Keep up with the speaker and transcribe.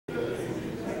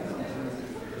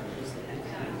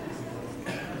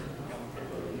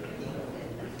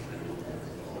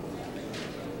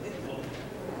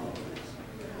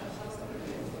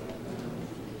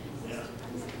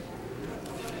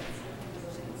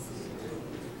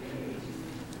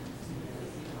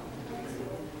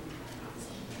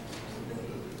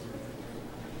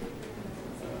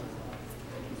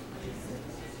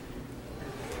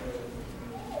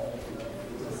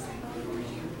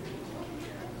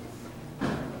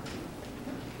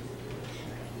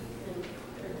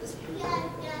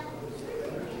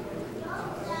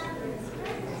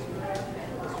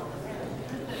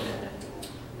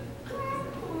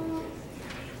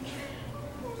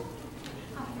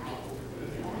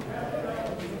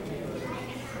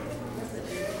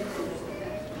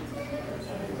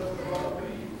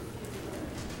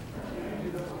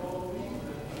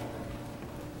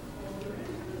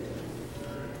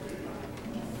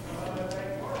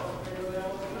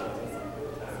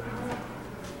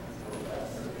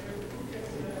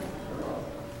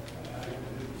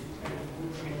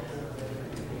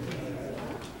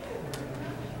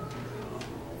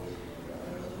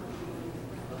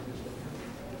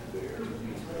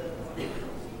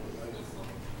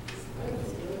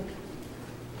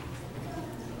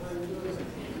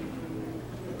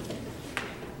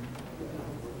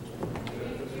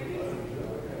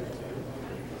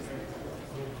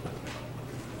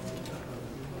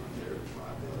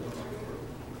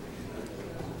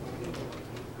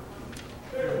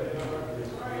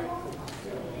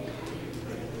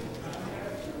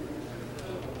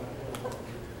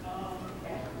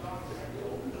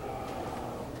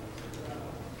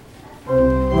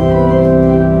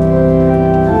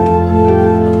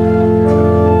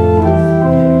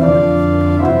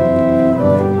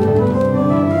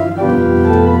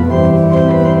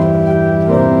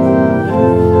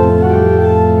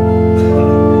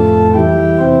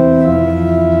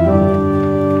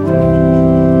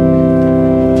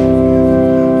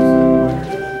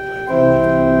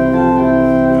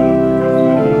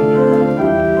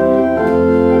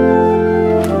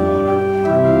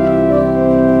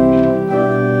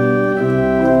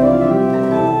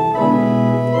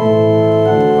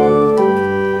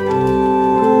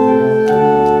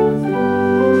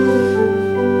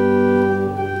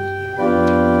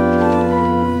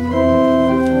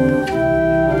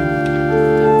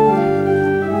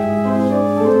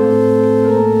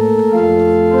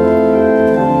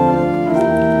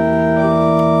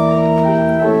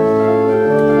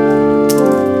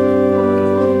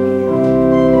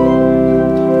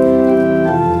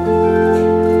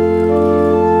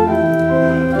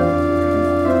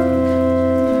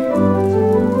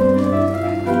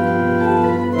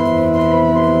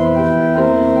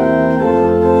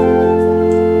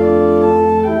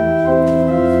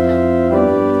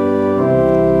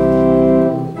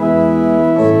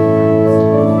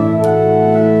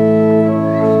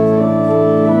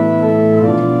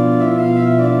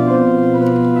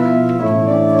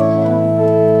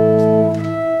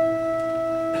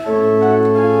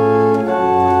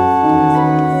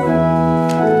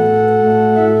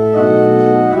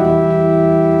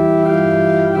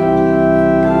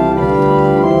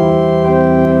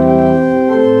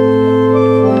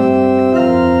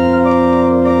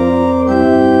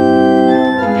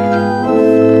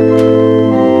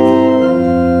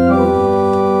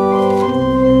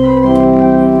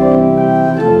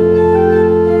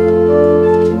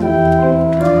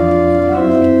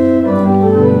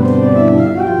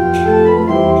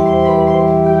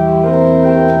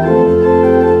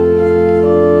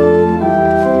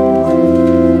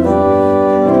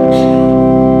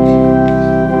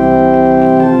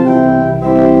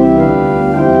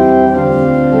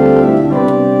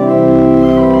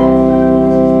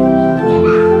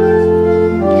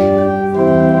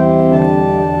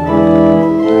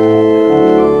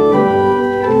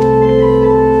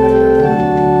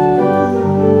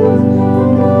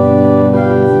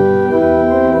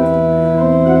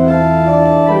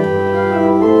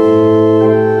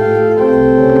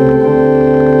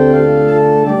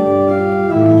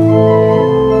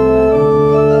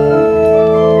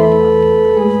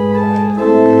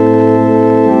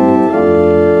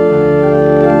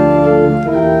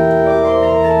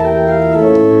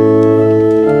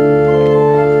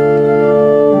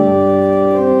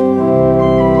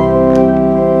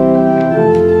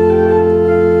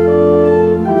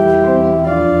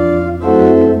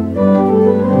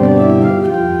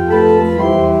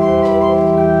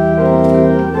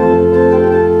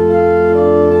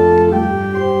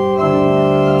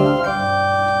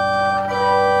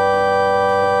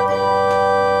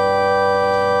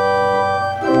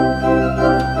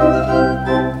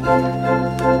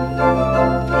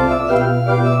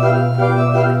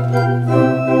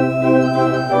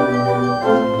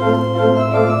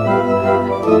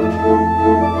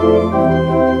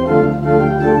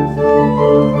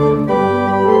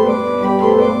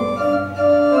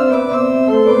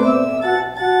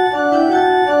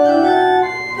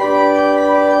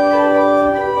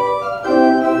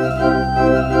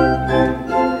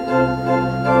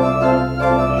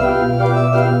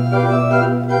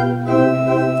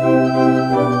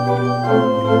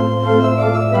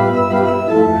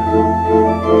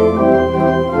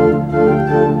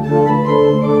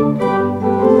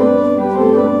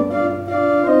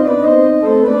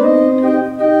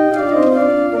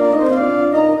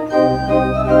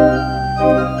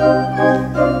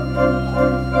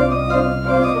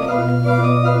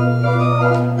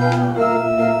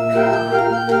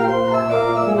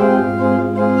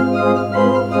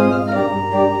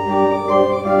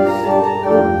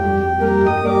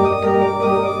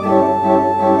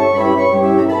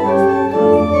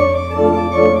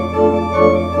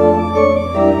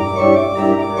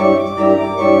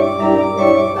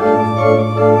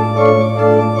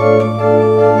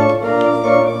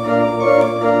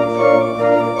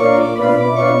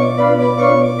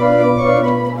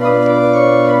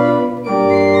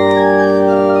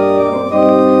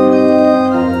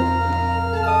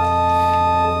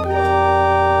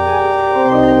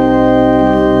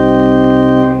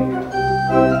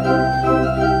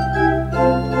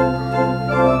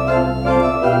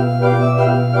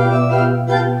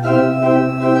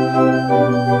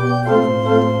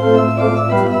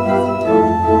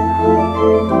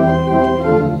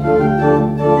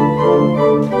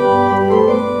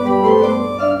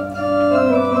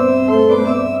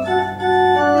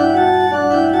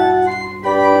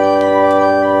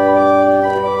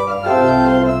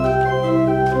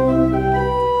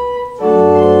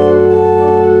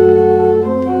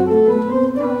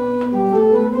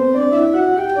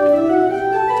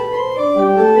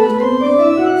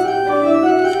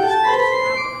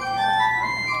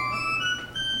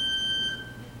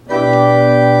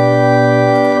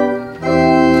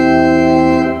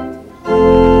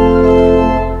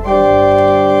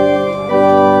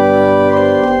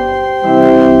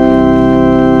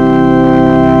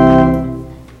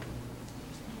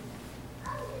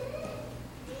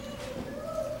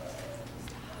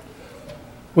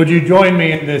Would you join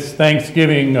me in this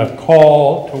Thanksgiving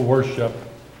call to worship?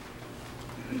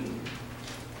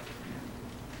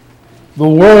 The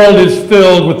world is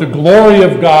filled with the glory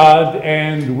of God,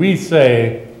 and we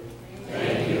say,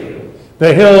 thank you.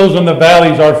 The hills and the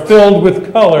valleys are filled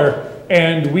with color,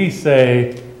 and we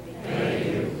say, thank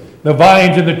you. The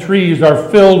vines and the trees are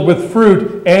filled with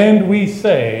fruit, and we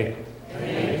say,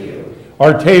 thank you.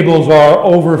 Our tables are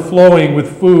overflowing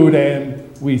with food,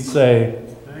 and we say,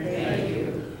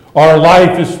 our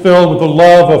life is filled with the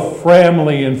love of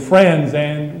family and friends,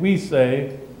 and we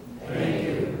say, thank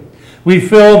you. We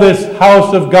fill this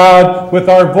house of God with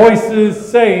our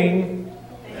voices saying,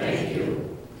 thank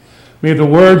you. May the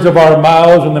words of our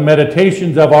mouths and the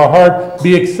meditations of our heart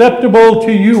be acceptable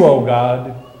to you, O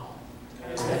God.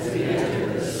 As we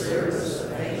enter the service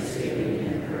of thanksgiving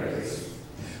and praise.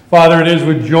 Father, it is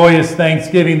with joyous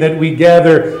thanksgiving that we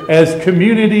gather as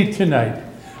community tonight,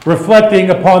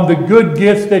 reflecting upon the good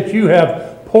gifts that you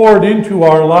have poured into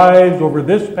our lives over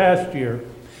this past year,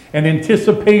 in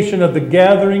anticipation of the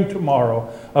gathering tomorrow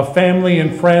of family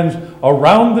and friends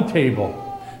around the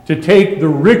table to take the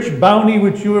rich bounty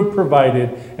which you have provided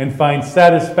and find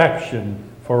satisfaction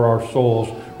for our souls.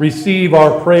 Receive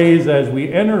our praise as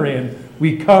we enter in.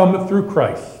 We come through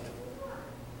Christ.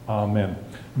 Amen.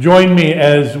 Join me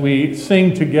as we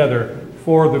sing together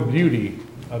for the beauty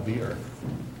of the earth.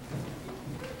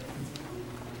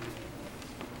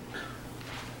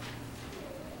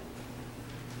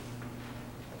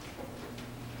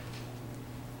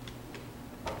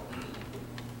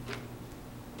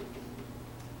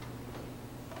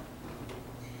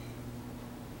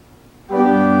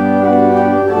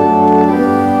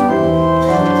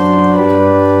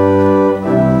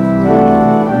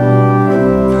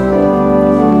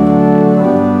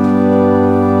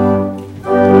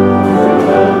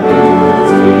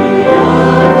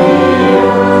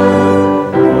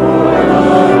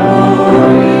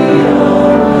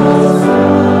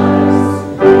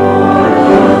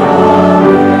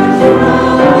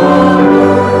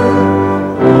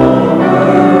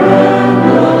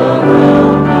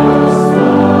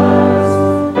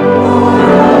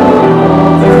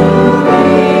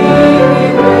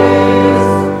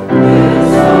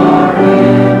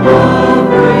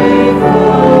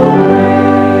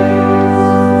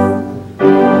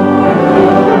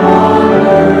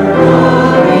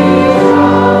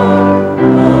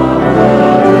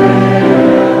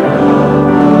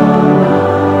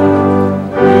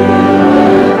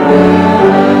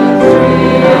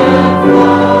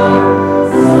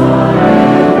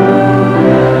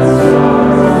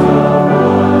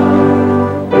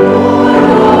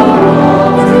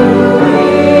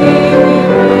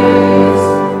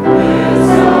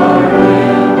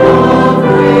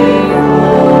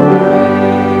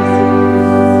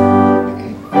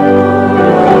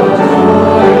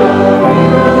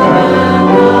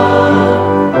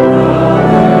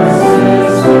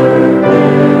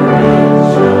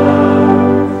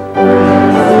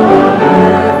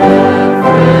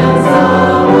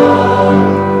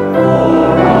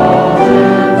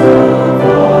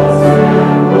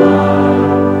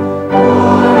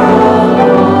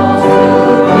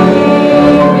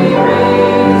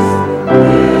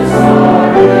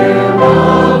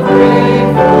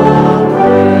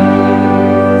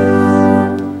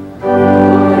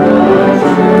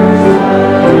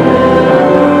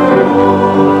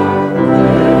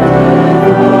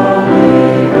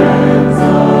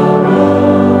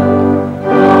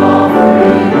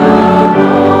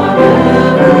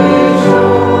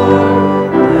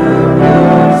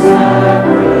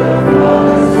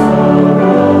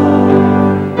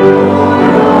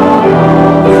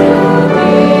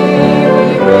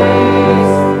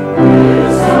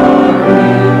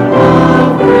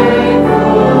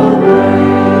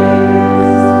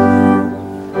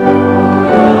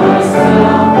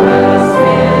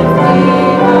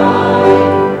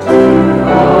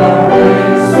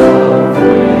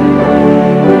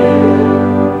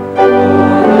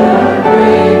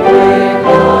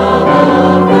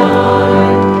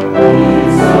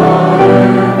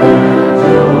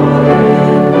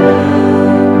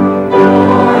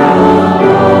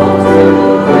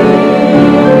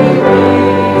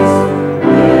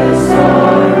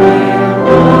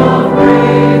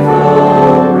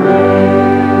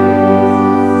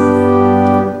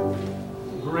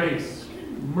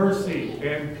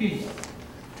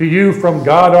 To you from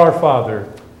God our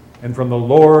Father and from the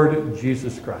Lord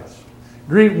Jesus Christ.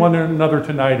 Greet one another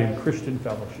tonight in Christian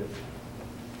fellowship.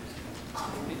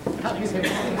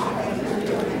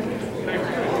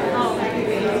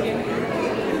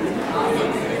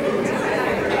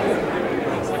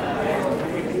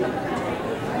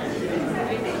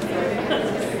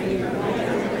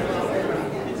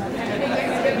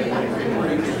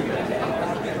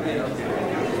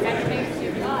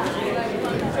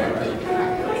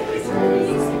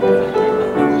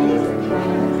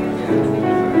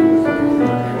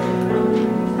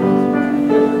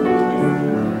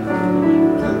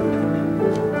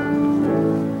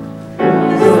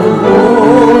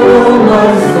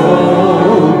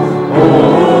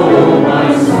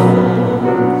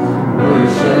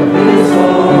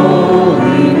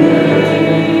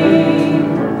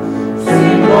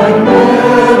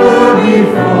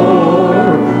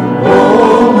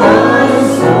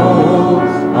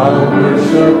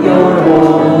 worship your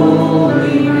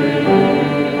holy name.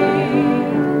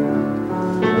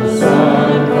 The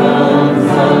sun comes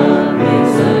up,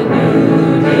 it's a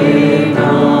new day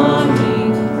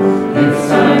dawning. It's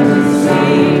time to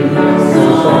sing the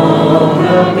song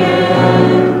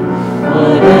again.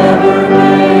 Whatever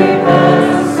may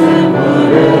pass and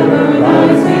whatever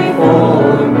lies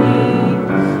before me,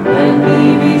 let me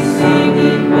be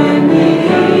singing when the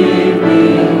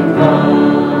evening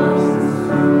comes.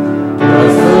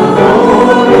 Bless the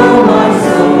Lord, oh my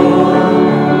soul,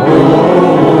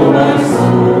 oh my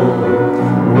soul,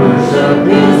 worship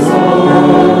His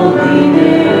holy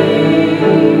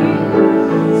name.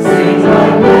 Sing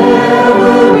like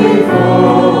never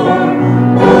before,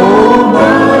 oh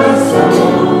my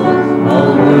soul,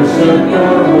 I'll worship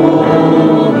your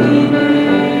holy name.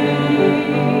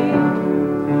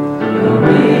 You're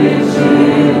rich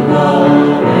in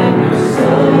love and you're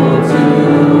slow to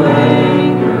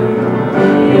anger.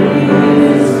 It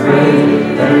is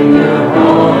great and your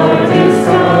heart is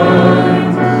kind.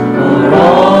 For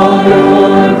all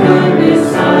your goodness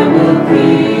I will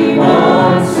keep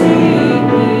on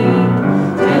singing.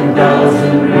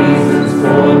 10,000 reasons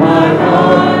for my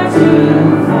heart to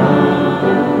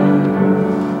find.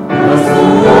 Bless the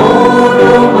Lord,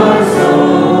 oh my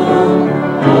soul,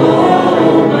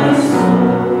 oh my soul,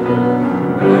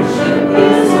 worship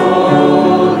His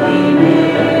holy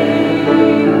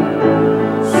name.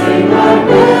 Sing like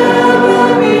never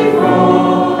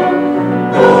before,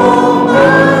 oh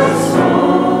my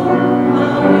soul, I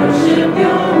worship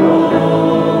your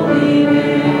holy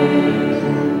name.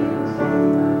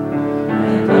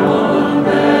 And on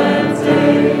that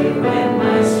day when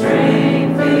my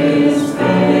strength is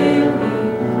failing,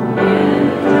 and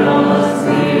draws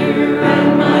near and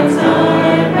my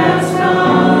time has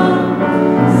come,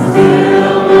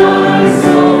 still my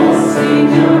soul sing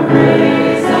your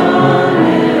praise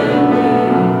unending.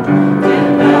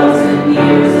 10,000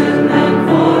 years and then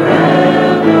forevermore.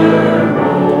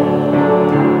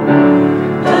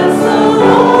 Bless the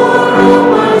Lord, oh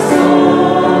my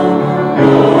soul,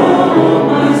 oh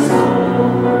my soul,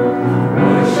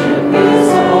 worship His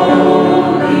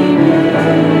holy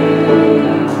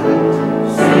name.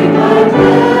 Sing like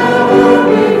never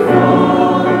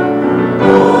before,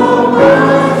 oh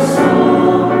my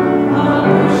soul, I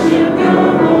worship your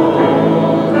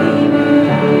holy name.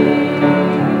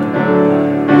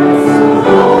 Bless the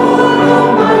Lord, oh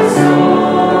my soul,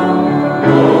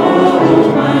 oh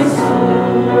my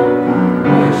soul,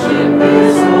 worship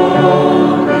His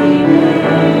holy name.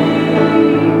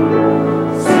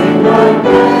 Sing like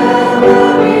never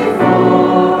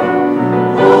before,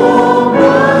 oh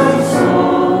my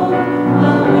soul, I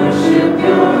worship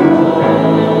your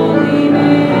holy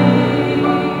name.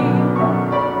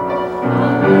 I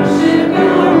worship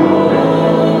your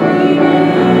holy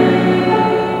name.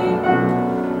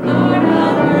 Lord, I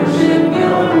worship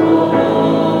your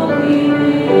holy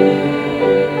name.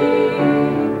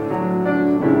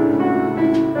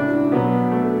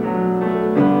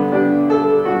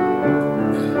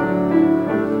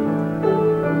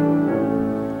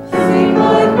 Sing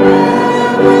like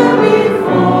never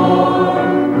before,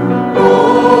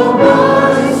 oh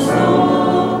my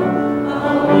soul, I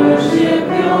worship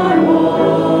your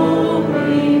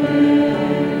holy name.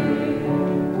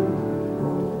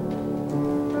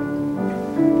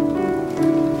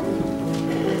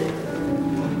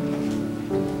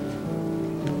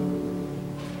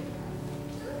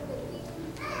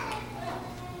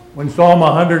 When Psalm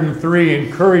 103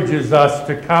 encourages us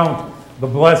to count the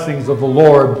blessings of the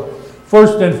Lord,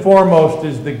 first and foremost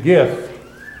is the gift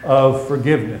of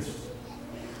forgiveness.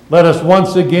 Let us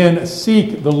once again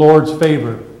seek the Lord's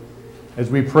favor as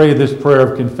we pray this prayer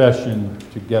of confession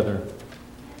together.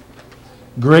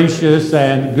 Gracious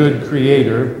and good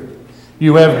Creator,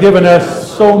 you have given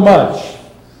us so much,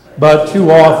 but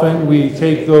too often we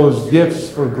take those gifts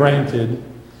for granted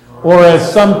or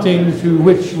as something to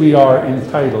which we are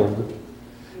entitled.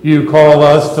 You call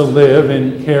us to live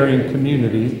in caring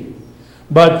community,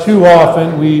 but too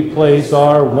often we place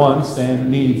our wants and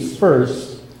needs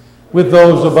first, with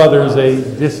those of others a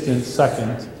distant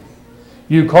second.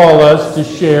 You call us to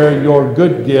share your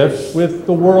good gifts with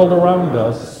the world around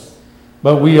us,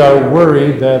 but we are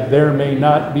worried that there may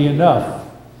not be enough,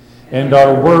 and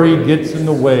our worry gets in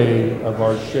the way of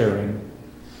our sharing.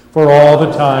 For all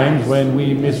the times when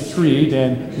we mistreat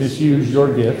and misuse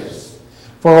your gifts,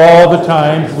 for all the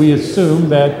times we assume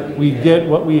that we get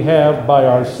what we have by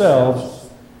ourselves,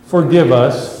 forgive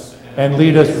us and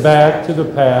lead us back to the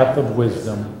path of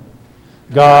wisdom.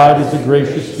 God is a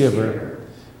gracious giver.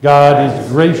 God is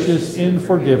gracious in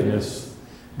forgiveness.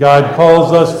 God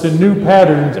calls us to new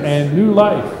patterns and new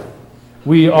life.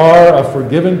 We are a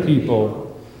forgiven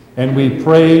people, and we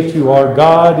pray to our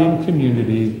God in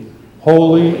community,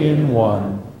 holy in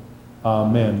one.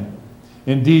 Amen.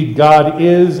 Indeed, God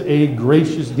is a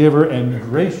gracious giver and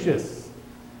gracious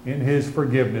in his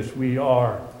forgiveness. We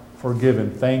are forgiven.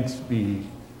 Thanks be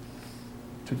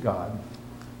to God.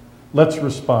 Let's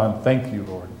respond. Thank you,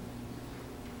 Lord.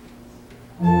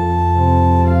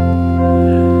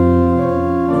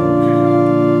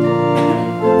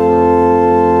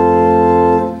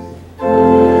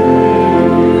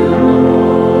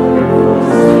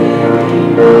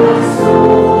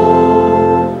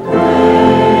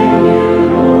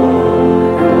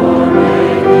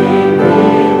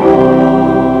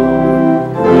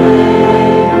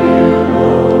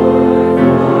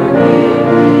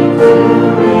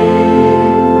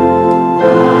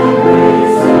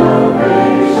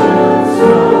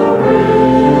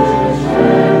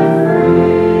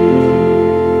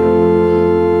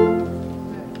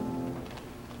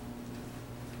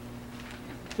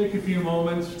 Take a few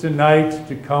moments tonight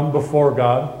to come before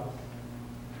God.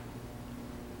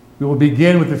 We will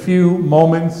begin with a few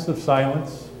moments of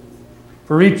silence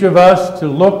for each of us to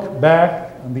look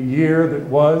back on the year that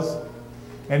was,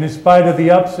 and in spite of the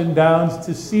ups and downs,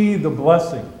 to see the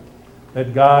blessing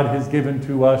that God has given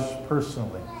to us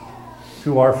personally,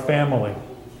 to our family,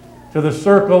 to the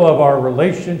circle of our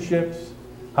relationships,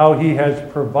 how he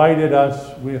has provided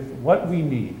us with what we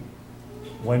need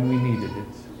when we needed it.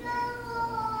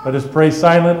 Let us pray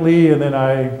silently, and then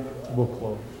I will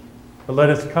close. But let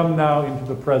us come now into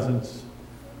the presence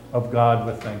of God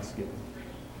with thanksgiving.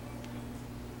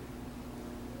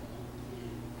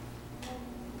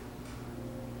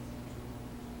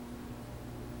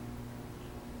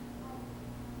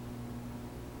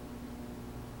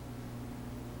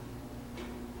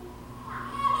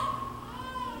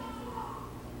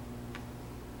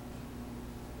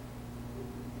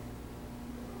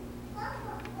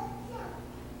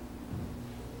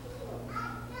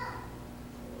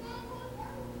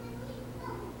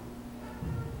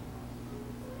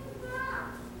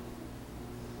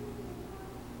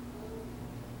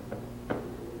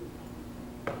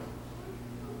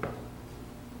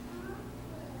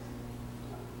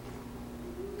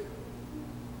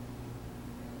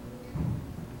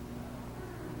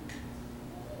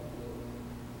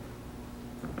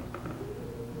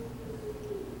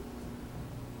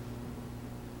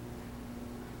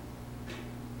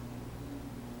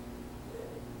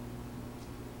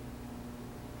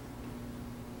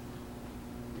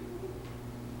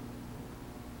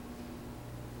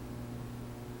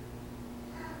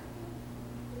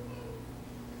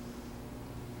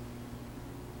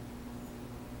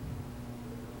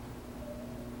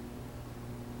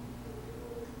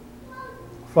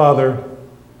 Father,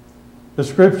 the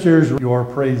Scriptures are your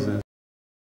praises.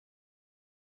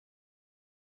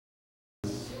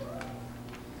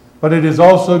 But it is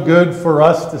also good for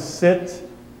us to sit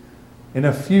in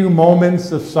a few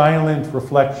moments of silent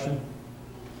reflection,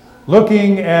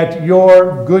 looking at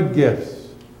your good gifts,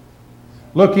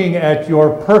 looking at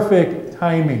your perfect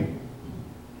timing,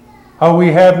 how we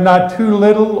have not too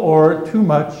little or too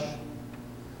much,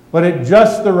 but at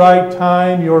just the right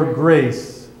time your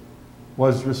grace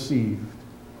was received.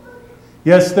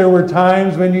 Yes, there were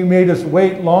times when you made us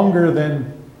wait longer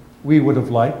than we would have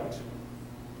liked.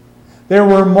 There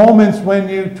were moments when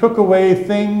you took away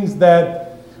things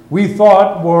that we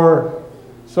thought were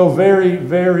so very,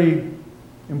 very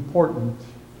important.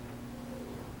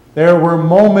 There were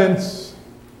moments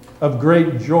of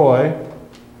great joy,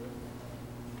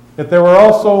 yet there were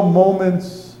also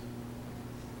moments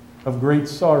of great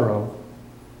sorrow.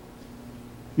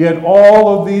 Yet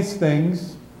all of these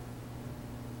things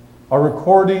are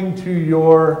according to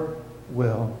your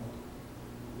will.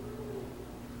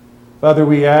 Father,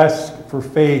 we ask for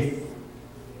faith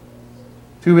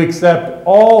to accept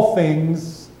all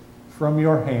things from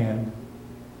your hand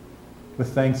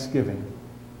with thanksgiving,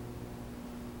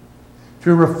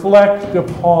 to reflect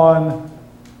upon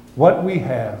what we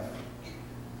have,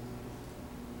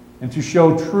 and to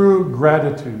show true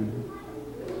gratitude.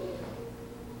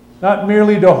 Not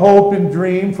merely to hope and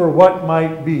dream for what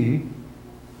might be,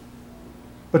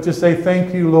 but to say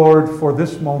thank you, Lord, for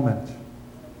this moment,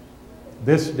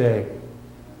 this day,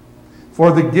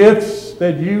 for the gifts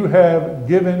that you have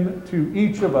given to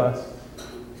each of us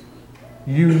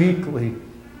uniquely,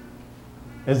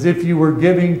 as if you were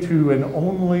giving to an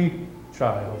only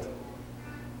child.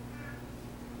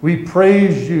 We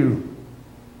praise you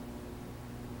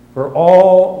for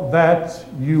all that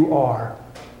you are.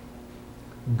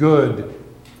 Good,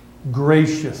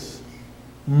 gracious,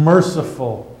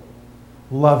 merciful,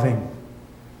 loving,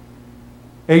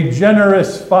 a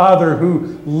generous Father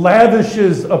who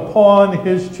lavishes upon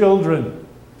His children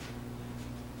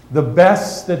the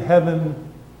best that heaven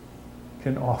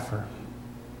can offer.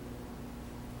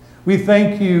 We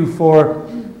thank you for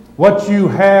what you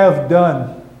have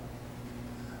done,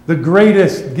 the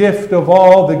greatest gift of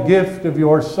all, the gift of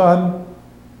your Son.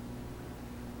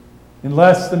 In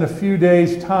less than a few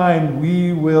days' time,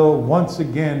 we will once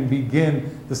again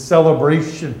begin the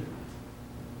celebration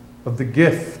of the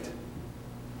gift.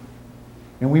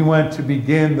 And we want to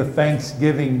begin the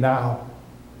thanksgiving now.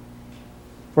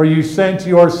 For you sent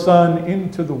your Son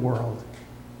into the world,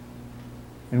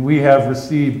 and we have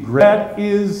received grace. That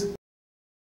is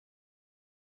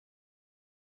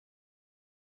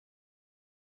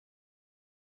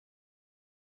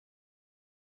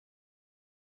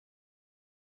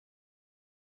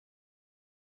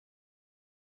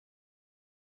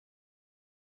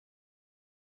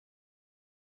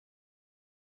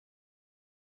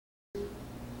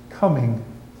coming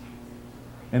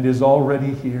and is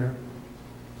already here,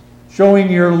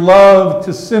 showing your love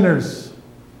to sinners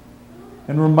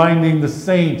and reminding the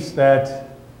saints that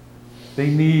they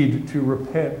need to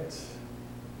repent.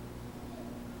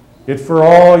 Yet for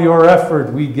all your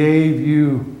effort, we gave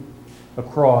you a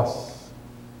cross.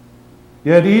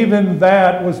 Yet even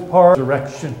that was part of the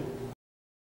resurrection.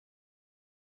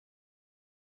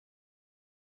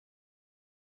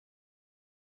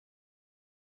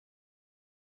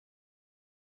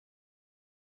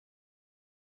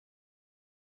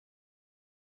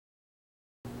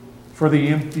 For the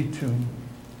empty tomb.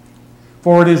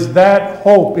 For it is that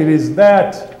hope, it is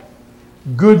that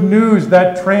good news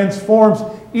that transforms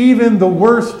even the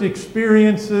worst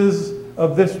experiences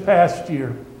of this past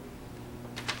year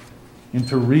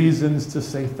into reasons to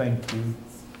say thank you.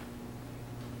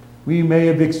 We may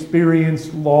have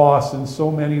experienced loss in so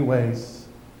many ways.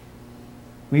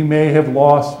 We may have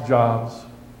lost jobs.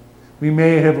 We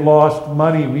may have lost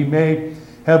money. We may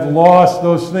have lost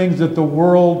those things that the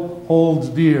world holds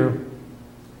dear.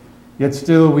 Yet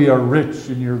still we are rich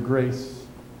in your grace.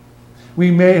 We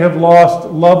may have lost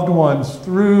loved ones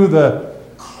through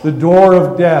the door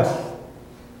of death,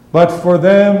 but for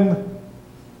them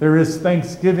there is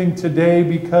thanksgiving today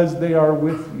because they are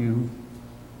with you.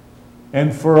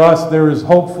 And for us there is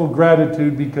hopeful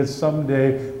gratitude because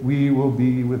someday we will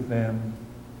be with them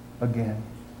again.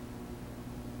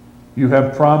 You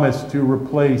have promised to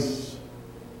replace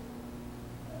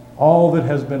all that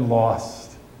has been lost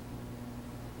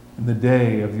in the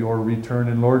day of your return.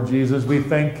 And Lord Jesus, we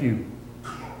thank you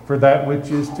for that which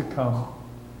is to come.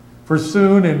 For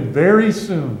soon and very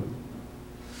soon,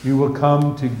 you will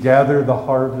come to gather the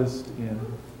harvest in.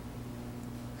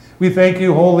 We thank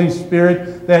you, Holy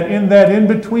Spirit, that in that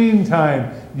in-between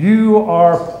time, you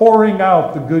are pouring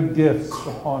out the good gifts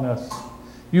upon us.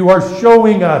 You are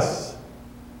showing us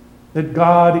that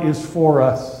God is for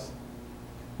us.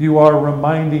 You are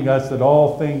reminding us that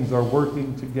all things are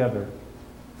working together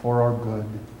for our good.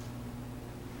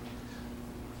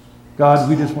 God,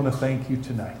 we just want to thank you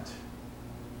tonight.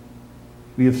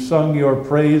 We have sung your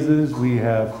praises. We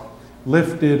have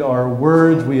lifted our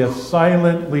words. We have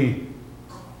silently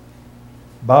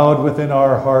bowed within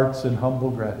our hearts in humble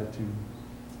gratitude.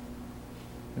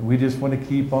 And we just want to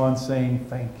keep on saying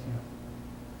thank you.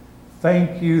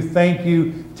 Thank you, thank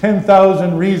you.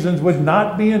 10,000 reasons would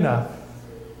not be enough.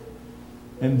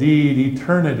 Indeed,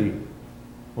 eternity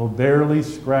will barely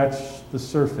scratch the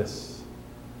surface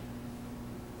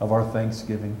of our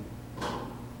thanksgiving.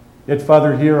 Yet,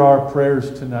 Father, hear our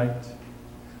prayers tonight.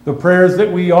 The prayers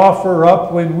that we offer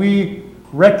up when we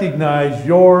recognize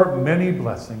your many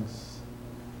blessings.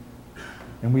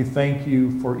 And we thank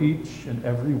you for each and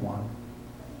every one.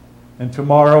 And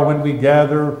tomorrow when we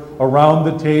gather around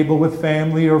the table with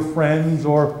family or friends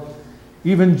or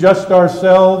even just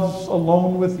ourselves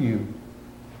alone with you,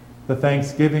 the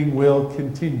thanksgiving will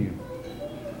continue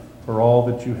for all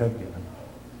that you have given.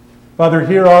 Father,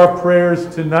 hear our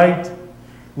prayers tonight.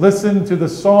 Listen to the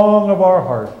song of our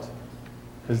heart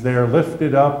as they are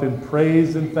lifted up in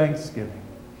praise and thanksgiving.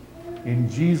 In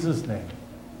Jesus' name,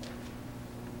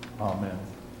 amen.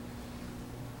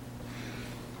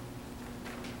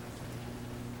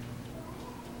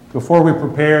 Before we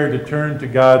prepare to turn to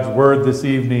God's Word this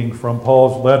evening from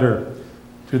Paul's letter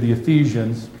to the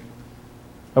Ephesians,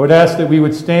 I would ask that we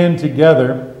would stand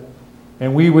together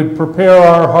and we would prepare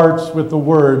our hearts with the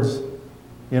words,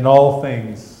 "In all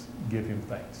things give him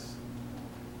thanks."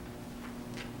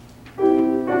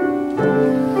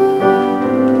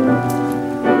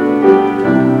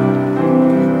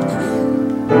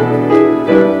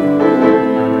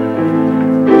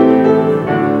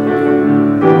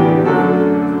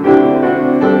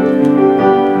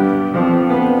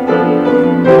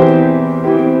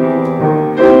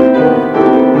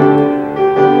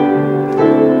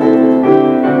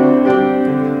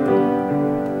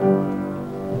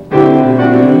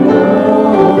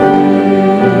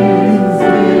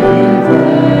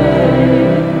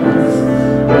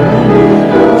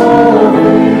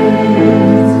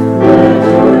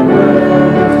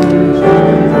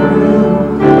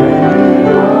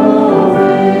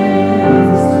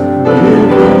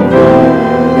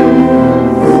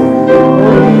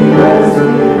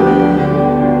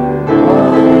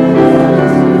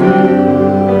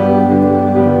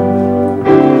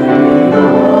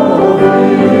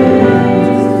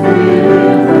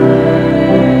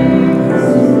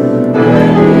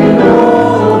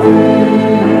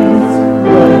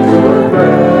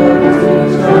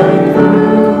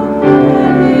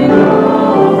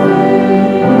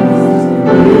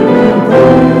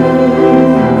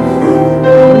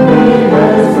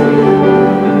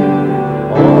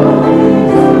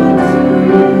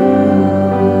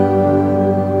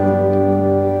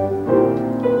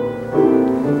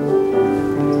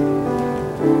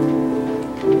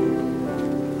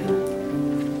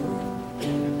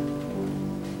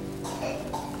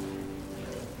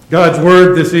 God's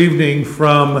word this evening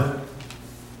from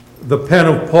the pen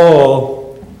of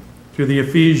Paul to the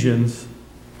Ephesians,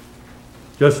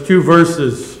 just 2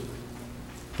 verses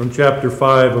from chapter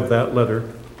 5 of that letter.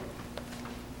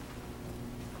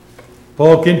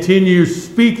 Paul continues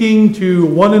speaking to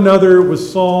one another with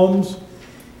psalms,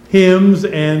 hymns,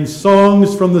 and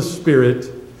songs from the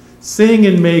Spirit. Sing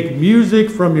and make music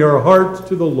from your heart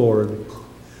to the Lord,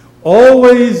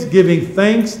 always giving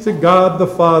thanks to God the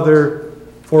Father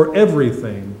for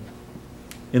everything,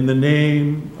 in the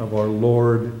name of our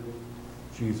Lord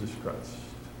Jesus Christ.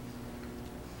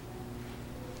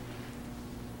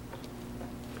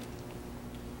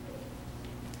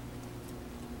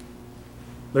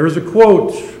 There is a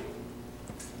quote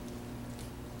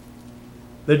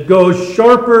that goes,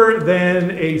 "Sharper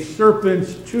than a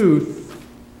serpent's tooth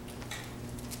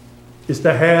is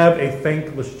to have a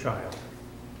thankless child."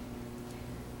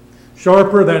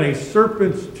 Sharper than a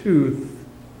serpent's tooth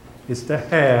is to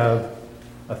have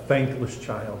a thankless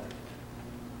child.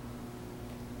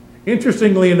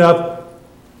 Interestingly enough,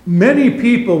 many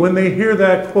people, when they hear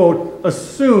that quote,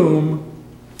 assume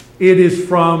it is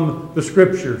from the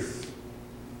Scriptures,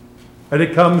 that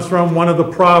it comes from one of the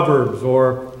Proverbs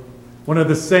or one of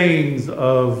the sayings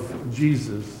of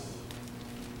Jesus.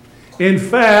 In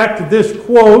fact, this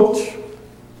quote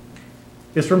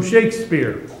is from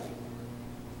Shakespeare.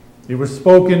 It was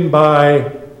spoken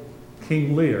by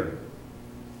King Lear.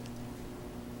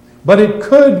 But it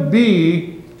could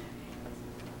be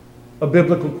a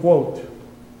biblical quote.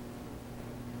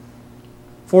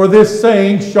 For this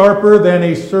saying, "Sharper than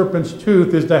a serpent's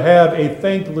tooth is to have a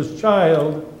thankless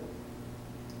child,"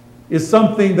 is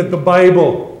something that the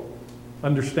Bible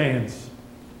understands.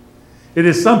 It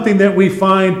is something that we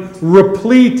find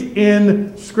replete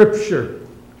in Scripture.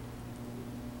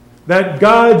 That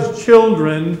God's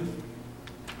children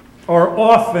are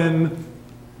often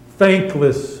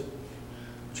thankless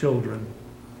children.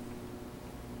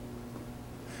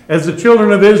 As the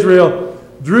children of Israel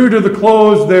drew to the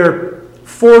close their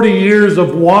 40 years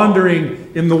of wandering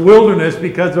in the wilderness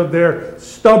because of their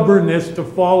stubbornness to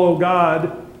follow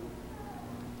God,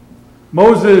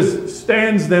 Moses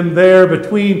stands them there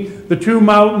between the 2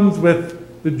 mountains with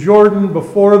the Jordan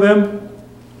before them,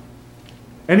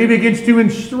 and he begins to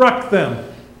instruct them.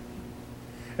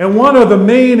 And one of the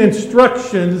main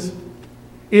instructions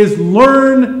is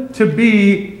learn to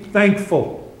be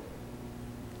thankful.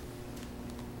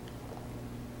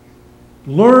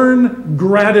 Learn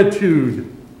gratitude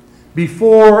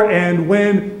before and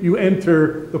when you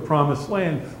enter the promised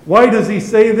land. Why does he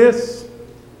say this?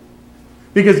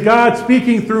 Because God,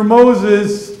 speaking through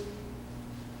Moses,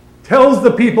 tells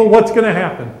the people what's going to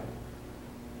happen.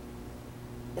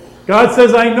 God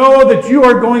says, "I know that you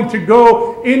are going to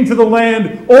go into the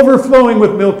land overflowing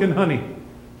with milk and honey.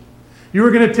 You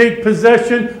are going to take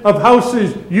possession of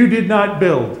houses you did not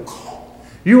build.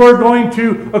 You are going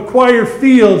to acquire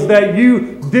fields that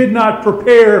you did not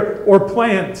prepare or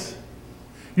plant.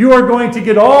 You are going to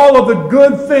get all of the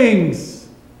good things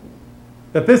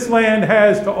that this land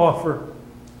has to offer.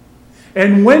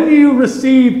 And when you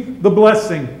receive the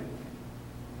blessing,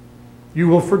 you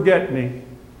will forget me.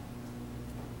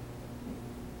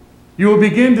 You will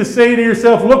begin to say to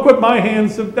yourself, look what my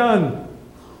hands have done.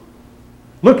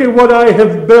 Look at what I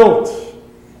have built.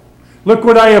 Look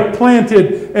what I have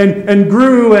planted and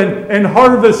grew and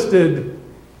harvested.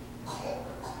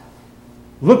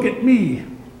 Look at me."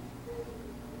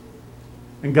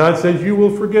 And God says, "You will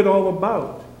forget all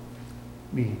about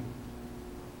me."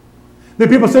 The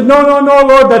people said, no,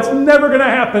 Lord, that's never going to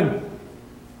happen.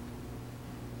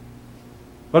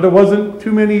 But it wasn't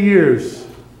too many years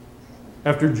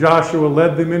after Joshua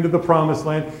led them into the promised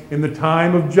land in the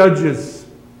time of Judges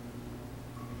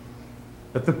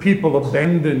that the people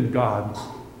abandoned God.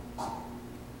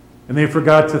 And they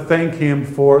forgot to thank him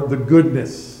for the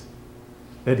goodness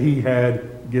that he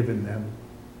had given them.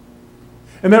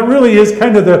 And that really is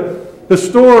kind of the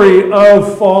story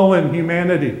of fallen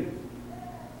humanity.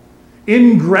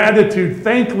 Ingratitude,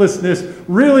 thanklessness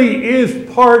really is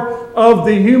part of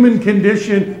the human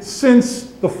condition since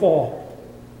the fall.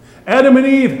 Adam and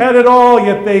Eve had it all,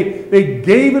 yet they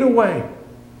gave it away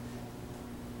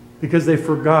because they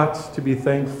forgot to be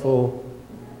thankful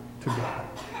to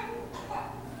God.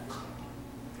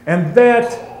 And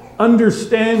that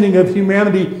understanding of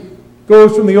humanity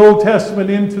goes from the Old Testament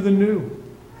into the New.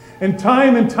 And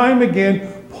time again,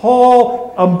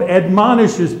 Paul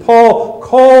admonishes, Paul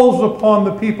calls upon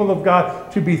the people of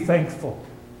God to be thankful,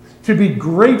 to be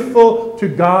grateful to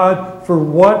God for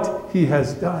what he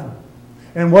has done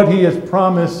and what he has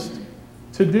promised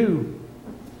to do.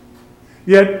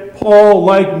 Yet Paul,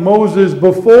 like Moses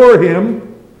before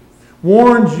him,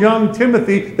 warns young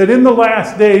Timothy that in the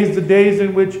last days, the days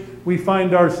in which we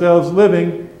find ourselves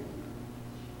living,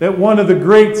 that one of the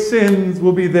great sins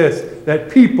will be this,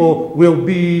 that people will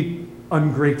be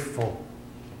ungrateful.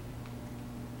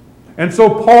 And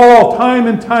so Paul, time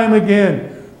and time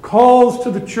again, calls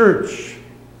to the church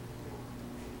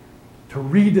to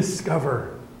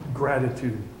rediscover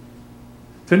gratitude,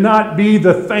 to not be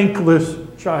the thankless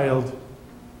child,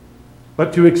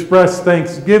 but to express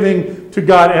thanksgiving to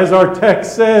God, as our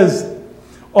text says,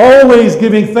 always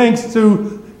giving thanks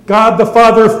to God the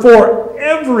Father for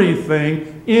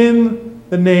everything in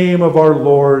the name of our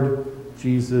Lord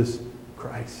Jesus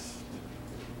Christ.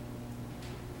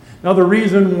 Now, the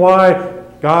reason why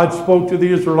God spoke to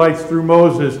the Israelites through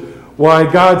Moses,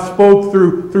 why God spoke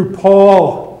through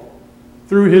Paul,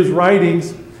 through his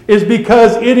writings, is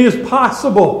because it is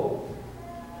possible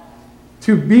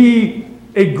to be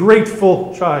a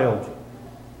grateful child.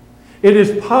 It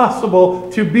is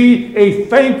possible to be a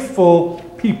thankful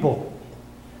people.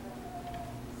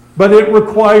 But it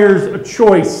requires a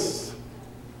choice.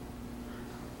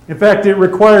 In fact, it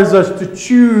requires us to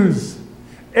choose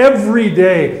every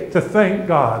day to thank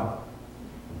God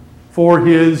for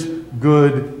his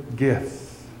good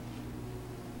gifts.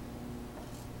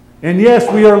 And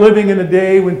yes, we are living in a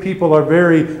day when people are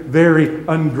very, very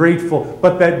ungrateful,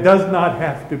 but that does not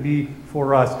have to be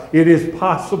for us. It is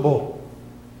possible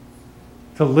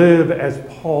to live as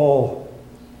Paul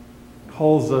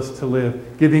calls us to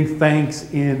live, giving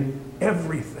thanks in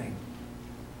everything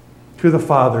to the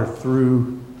Father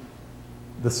through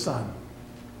the Son.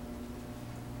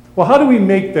 Well, how do we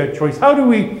make that choice? How do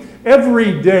we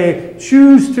every day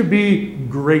choose to be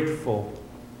grateful?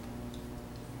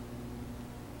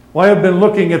 Well, I have been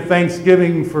looking at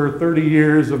Thanksgiving for 30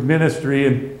 years of ministry,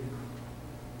 and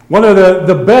one of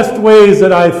the best ways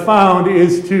that I've found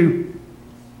is to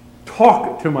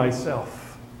talk to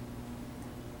myself.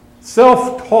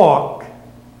 Self-talk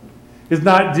is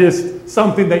not just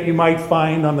something that you might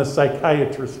find on the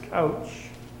psychiatrist's couch.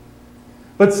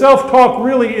 But self-talk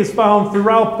really is found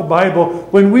throughout the Bible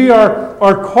when we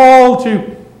are called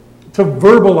to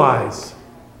verbalize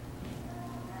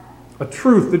a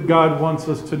truth that God wants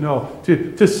us to know,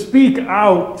 to speak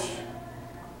out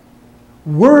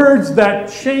words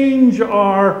that change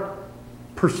our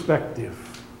perspective.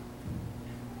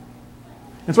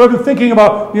 And so I've been thinking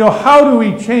about, how do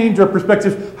we change our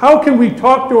perspectives? How can we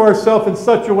talk to ourselves in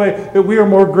such a way that we are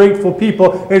more grateful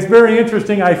people? And it's very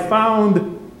interesting. I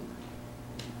found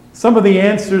some of the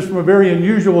answers from a very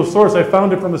unusual source. I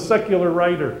found it from a secular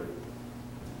writer.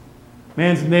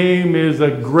 Man's name is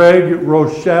Greg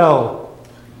Rochelle,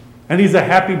 and he's a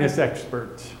happiness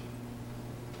expert.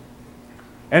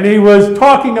 And he was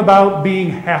talking about being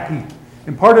happy.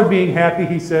 And part of being happy,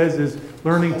 he says, is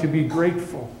learning to be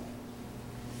grateful.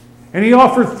 And he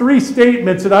offered 3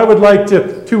 statements that I would like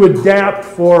to adapt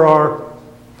for our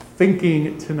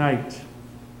thinking tonight.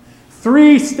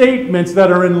 3 statements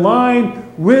that are in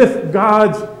line with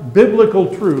God's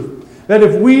biblical truth, that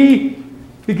if we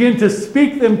begin to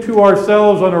speak them to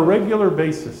ourselves on a regular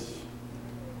basis,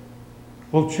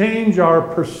 will change our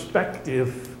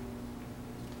perspective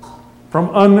from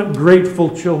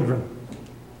ungrateful children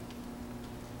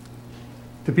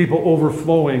to people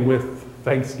overflowing with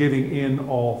thanksgiving in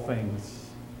all things.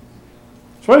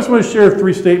 So I just want to share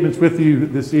 3 statements with you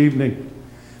this evening.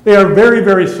 They are very,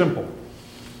 very simple.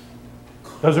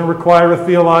 Doesn't require a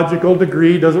theological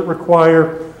degree, doesn't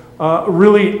require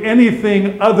really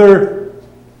anything other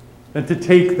than to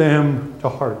take them to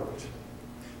heart.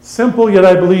 Simple, yet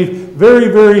I believe very,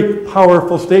 very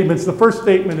powerful statements. The first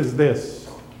statement is this: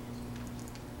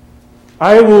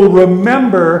 I will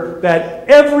remember that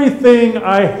everything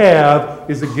I have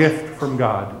is a gift from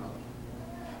God.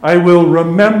 I will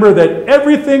remember that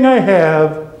everything I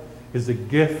have is a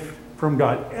gift from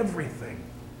God. Everything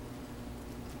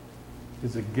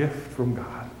is a gift from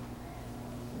God.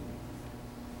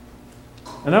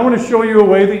 And I want to show you a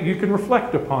way that you can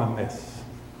reflect upon this.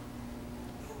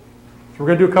 So we're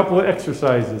going to do a couple of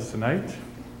exercises tonight.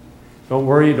 Don't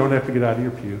worry, you don't have to get out of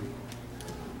your pew.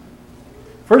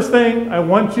 First thing I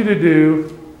want you to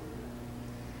do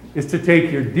is to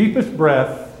take your deepest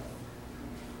breath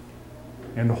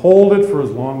and hold it for as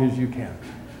long as you can.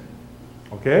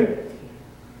 Okay?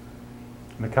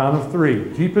 On the count of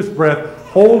 3. Deepest breath.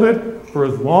 Hold it for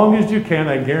as long as you can.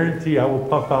 I guarantee I will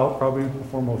puff out probably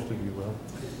before most of you will.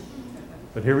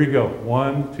 But here we go.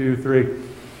 1, 2, 3.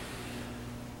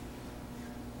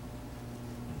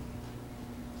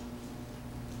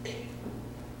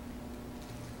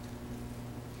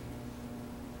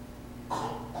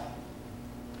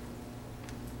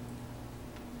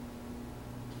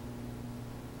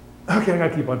 Okay, I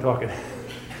gotta keep on talking.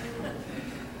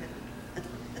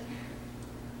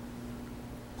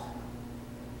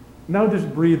 Now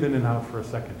just breathe in and out for a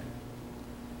second.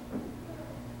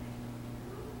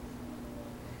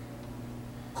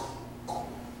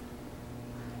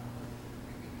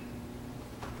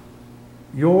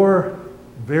 Your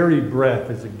very breath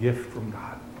is a gift from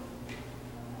God.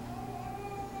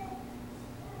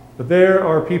 But there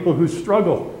are people who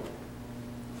struggle.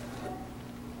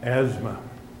 Asthma,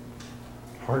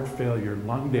 heart failure,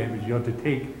 lung damage. You have to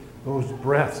take those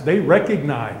breaths. They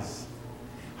recognize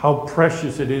how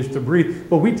precious it is to breathe,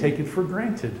 but we take it for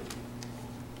granted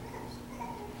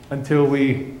until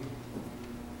we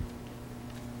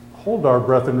hold our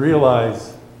breath and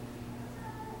realize,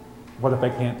 what if I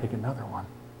can't take another one?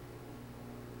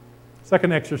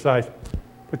 Second exercise,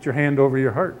 put your hand over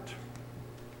your heart.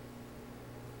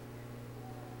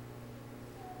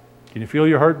 Can you feel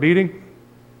your heart beating?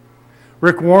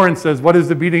 Rick Warren says, what is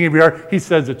the beating of your heart? He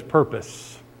says it's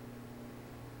purpose.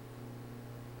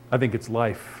 I think it's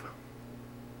life.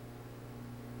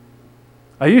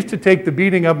 I used to take the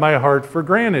beating of my heart for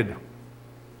granted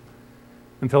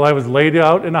until I was laid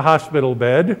out in a hospital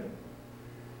bed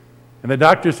and the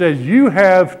doctor says, you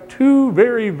have 2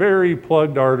 very, very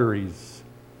plugged arteries.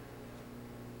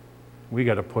 We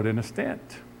got to put in a stent.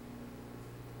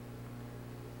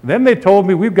 Then they told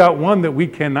me we've got one that we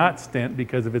cannot stent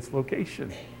because of its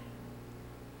location.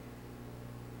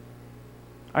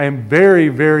 I am very,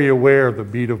 very aware of the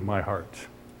beat of my heart.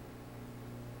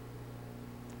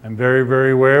 I'm very,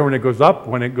 very aware when it goes up,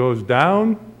 when it goes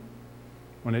down,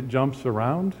 when it jumps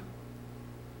around.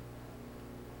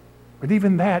 But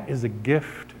even that is a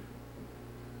gift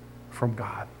from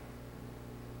God.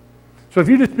 So if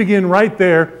you just begin right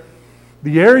there,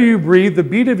 the air you breathe, the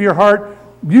beat of your heart,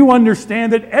 you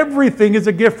understand that everything is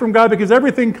a gift from God because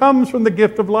everything comes from the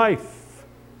gift of life.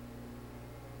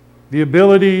 The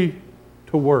ability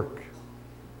to work.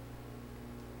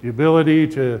 The ability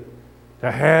to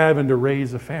have and to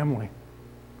raise a family.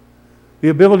 The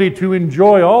ability to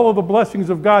enjoy all of the blessings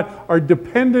of God are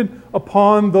dependent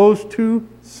upon those 2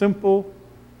 simple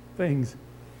things.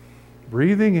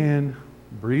 Breathing in,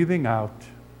 breathing out.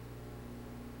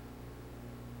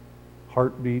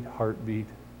 Heartbeat, heartbeat,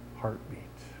 heartbeat.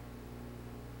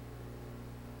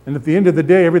 And at the end of the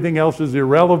day, everything else is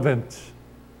irrelevant.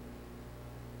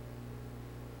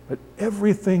 But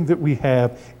everything that we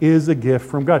have is a gift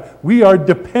from God. We are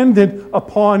dependent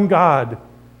upon God.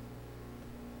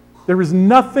 There is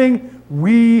nothing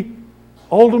we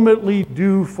ultimately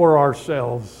do for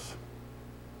ourselves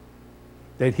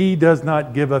that He does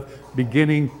not give us,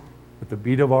 beginning with the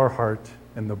beat of our heart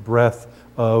and the breath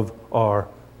of our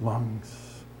lungs.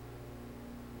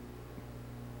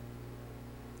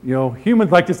 You know,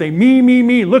 humans like to say, me, me,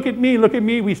 me, look at me, look at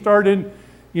me. We start in,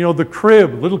 the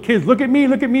crib. Little kids, look at me,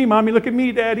 mommy, look at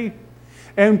me, daddy.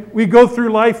 And we go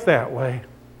through life that way.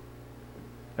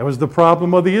 That was the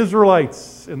problem of the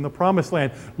Israelites in the Promised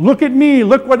Land. Look at me,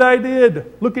 look what I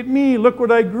did. Look at me, look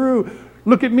what I grew.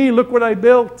 Look at me, look what I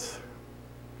built.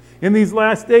 In these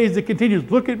last days, it continues,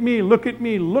 look at me, look at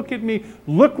me, look at me,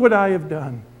 look what I have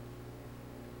done.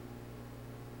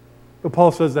 But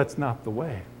Paul says that's not the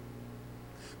way.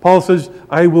 Paul says,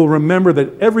 I will remember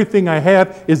that everything I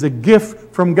have is a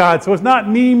gift from God. So it's not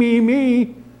me, me,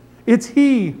 me. It's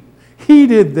He. He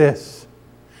did this.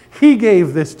 He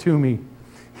gave this to me.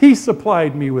 He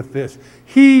supplied me with this.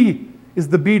 He is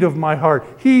the beat of my heart.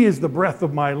 He is the breath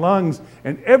of my lungs.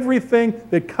 And everything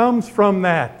that comes from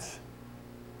that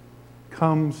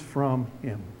comes from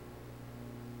Him.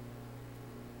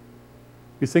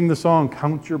 You sing the song,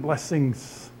 Count Your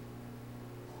Blessings.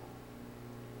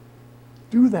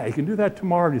 Do that. You can do that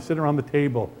tomorrow. You sit around the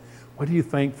table. What are you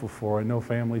thankful for? I know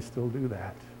families still do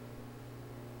that.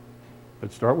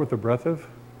 But start with the breath of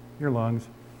your lungs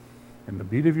and the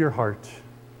beat of your heart.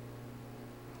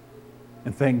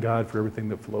 And thank God for everything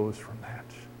that flows from that.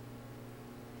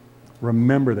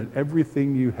 Remember that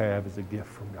everything you have is a gift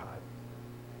from God.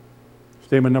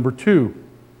 Statement number 2.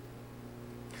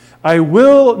 I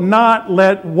will not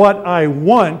let what I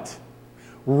want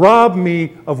rob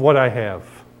me of what I have.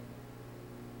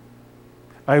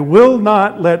 I will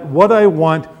not let what I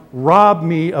want rob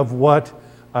me of what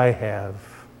I have.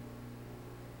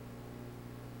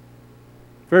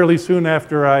 Fairly soon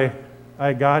after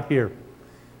I got here,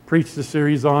 preached a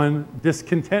series on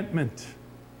discontentment.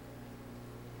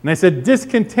 And I said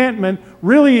discontentment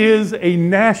really is a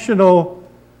national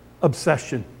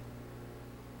obsession.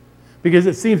 Because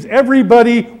it seems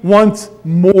everybody wants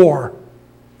more.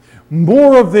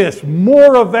 More of this,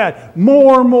 more of that,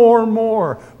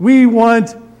 more. We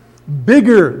want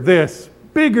bigger this,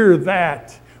 bigger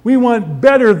that. We want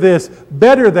better this,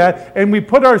 better that, and we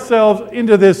put ourselves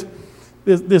into this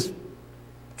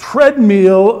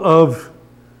treadmill of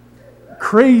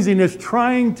craziness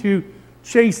trying to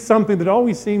chase something that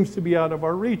always seems to be out of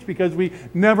our reach because we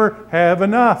never have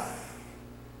enough.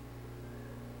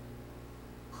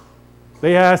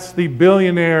 They asked the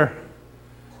billionaire,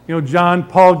 John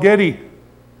Paul Getty,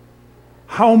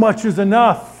 how much is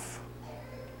enough?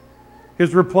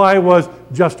 His reply was,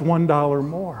 just $1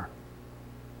 more.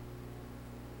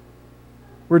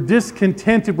 We're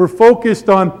discontented. We're focused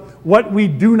on what we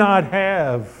do not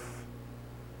have.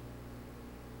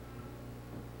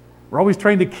 We're always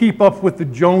trying to keep up with the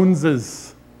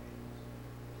Joneses.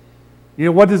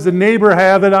 What does the neighbor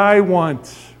have that I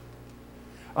want?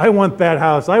 I want that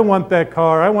house. I want that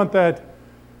car. I want that,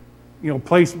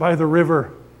 place by the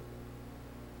river.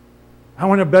 I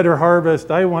want a better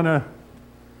harvest. I want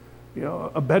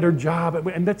a better job.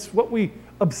 And that's what we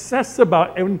obsess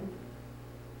about. And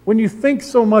when you think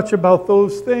so much about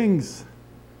those things,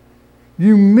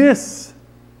 you miss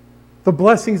the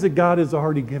blessings that God has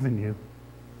already given you.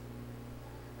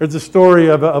 There's a story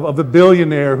of a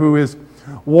billionaire who is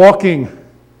walking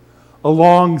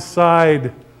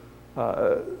alongside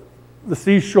the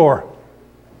seashore.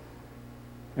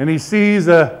 And he sees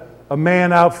a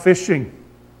man out fishing.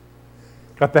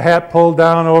 Got the hat pulled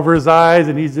down over his eyes,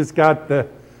 and he's just got the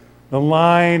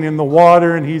line in the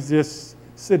water, and he's just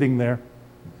sitting there.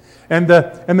 And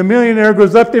the millionaire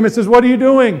goes up to him and says, "What are you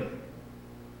doing?"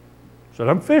 He said,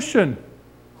 "I'm fishing."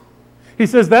 He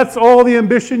says, "That's all the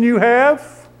ambition you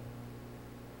have?"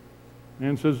 The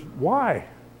man says, "Why?"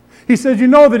 He says, "You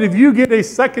know that if you get a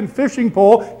second fishing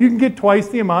pole, you can get twice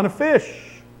the amount of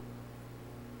fish."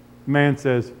 The man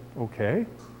says, "Okay.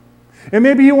 And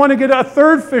maybe you want to get a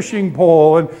third fishing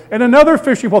pole and another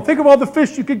fishing pole. Think of all the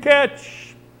fish you could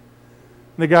catch."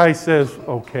 And the guy says,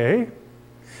 "Okay.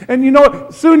 And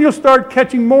soon you'll start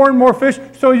catching more and more fish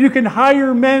so you can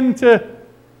hire men to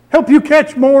help you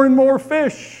catch more and more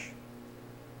fish."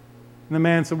 And the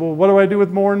man said, "Well, what do I do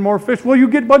with more and more fish?" "Well, you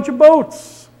get a bunch of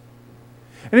boats.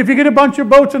 And if you get a bunch of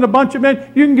boats and a bunch of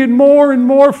men, you can get more and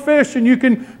more fish, and you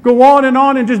can go on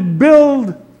and just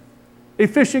build a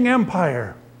fishing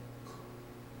empire."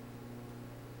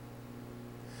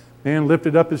 Man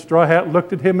lifted up his straw hat,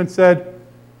 looked at him and said,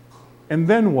 "And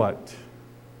then what?"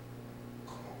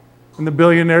 And the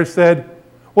billionaire said,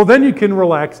 "Well, then you can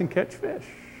relax and catch fish."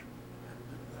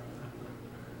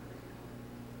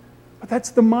 But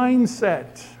that's the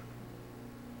mindset.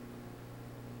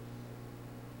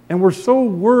 And we're so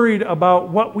worried about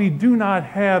what we do not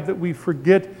have that we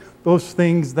forget those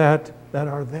things that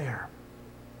are there.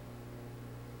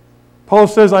 Paul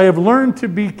says, "I have learned to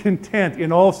be content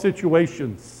in all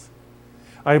situations.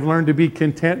 I've learned to be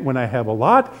content when I have a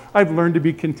lot. I've learned to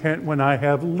be content when I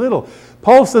have little."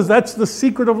 Paul says that's the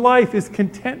secret of life, is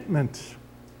contentment.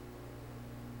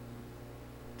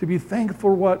 To be thankful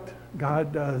for what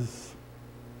God does.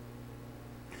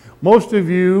 Most of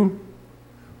you,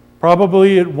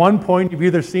 probably at one point, you've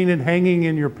either seen it hanging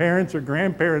in your parents' or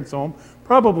grandparents' home,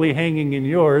 probably hanging in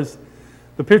yours,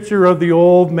 the picture of the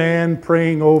old man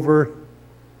praying over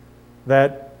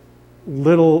that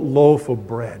little loaf of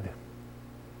bread.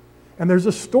 And there's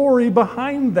a story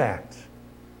behind that.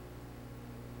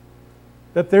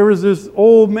 That there was this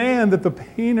old man that the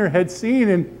painter had seen,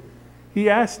 and he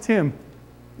asked him,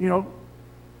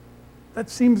 that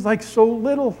seems like so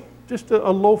little, just a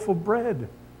loaf of bread.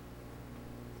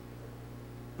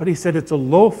 But he said, it's a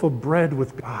loaf of bread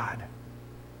with God.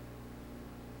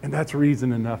 And that's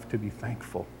reason enough to be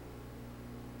thankful.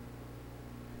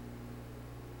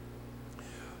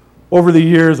 Over the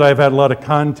years, I've had a lot of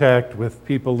contact with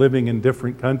people living in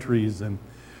different countries and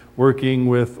working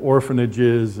with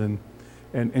orphanages and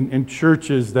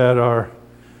churches that are,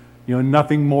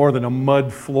 nothing more than a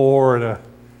mud floor and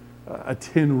a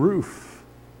tin roof.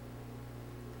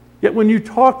 Yet when you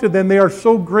talk to them, they are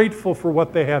so grateful for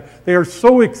what they have. They are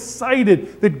so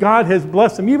excited that God has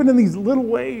blessed them, even in these little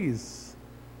ways.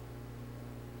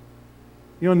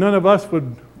 None of us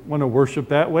would want to worship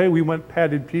that way. We want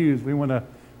padded pews. We want a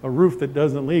roof that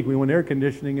doesn't leak. We want air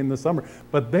conditioning in the summer.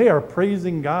 But they are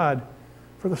praising God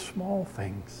for the small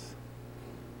things.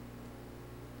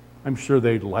 I'm sure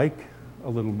they'd like a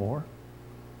little more.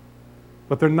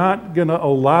 But they're not going to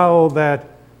allow that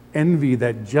envy,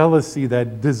 that jealousy,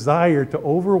 that desire to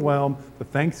overwhelm the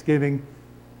thanksgiving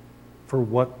for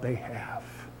what they have.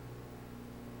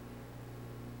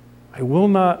 I will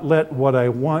not let what I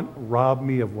want rob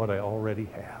me of what I already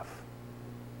have.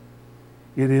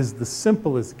 It is the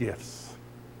simplest gifts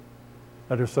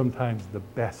that are sometimes the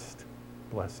best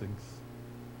blessings.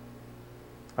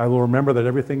 I will remember that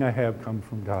everything I have comes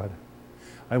from God.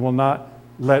 I will not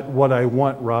let what I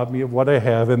want rob me of what I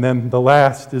have. And then the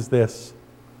last is this.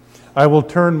 I will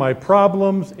turn my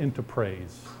problems into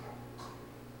praise.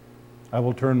 I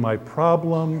will turn my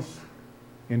problems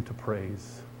into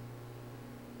praise.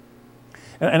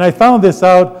 And I found this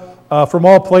out from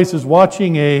all places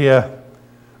watching a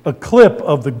clip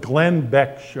of the Glenn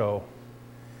Beck show.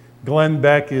 Glenn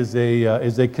Beck is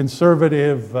a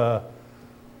conservative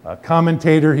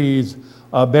commentator. He's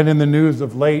been in the news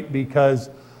of late because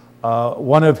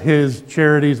one of his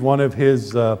charities, one of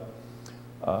his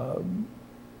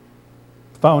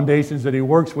foundations that he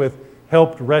works with,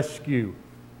 helped rescue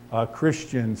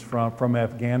Christians from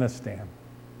Afghanistan.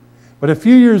 But a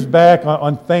few years back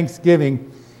on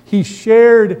Thanksgiving, he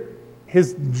shared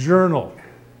his journal,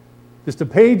 just a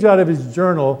page out of his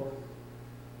journal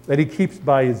that he keeps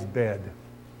by his bed.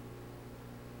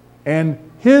 And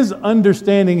his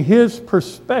understanding, his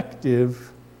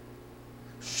perspective,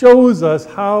 shows us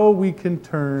how we can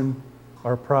turn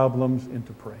our problems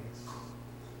into praise.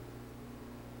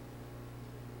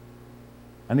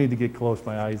 I need to get close.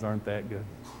 My eyes aren't that good.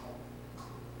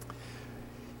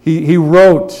 He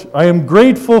wrote, I am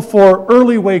grateful for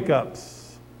early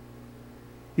wake-ups.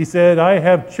 He said, I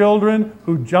have children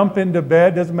who jump into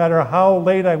bed. Doesn't matter how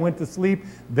late I went to sleep.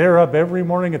 They're up every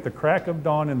morning at the crack of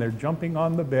dawn and they're jumping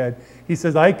on the bed. He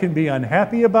says, I can be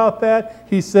unhappy about that.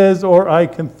 He says, or I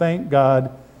can thank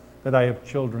God that I have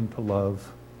children to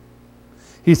love.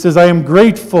 He says, I am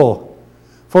grateful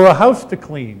for a house to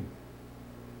clean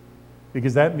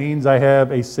because that means I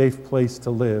have a safe place to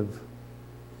live.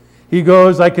 He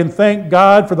goes, I can thank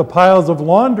God for the piles of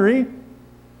laundry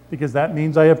because that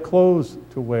means I have clothes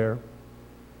to wear.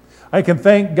 I can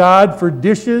thank God for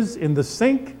dishes in the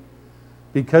sink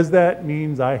because that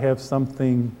means I have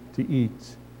something to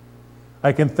eat.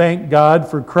 I can thank God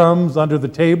for crumbs under the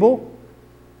table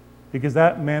because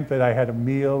that meant that I had a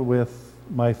meal with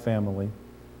my family.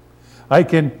 I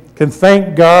can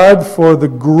thank God for the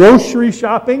grocery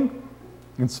shopping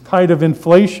in spite of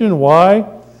inflation.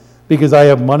 Why? Because I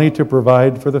have money to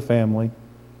provide for the family.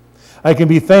 I can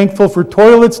be thankful for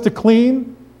toilets to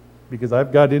clean because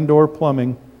I've got indoor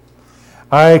plumbing.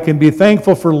 I can be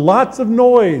thankful for lots of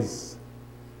noise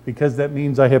because that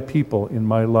means I have people in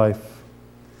my life.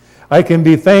 I can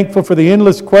be thankful for the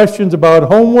endless questions about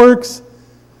homeworks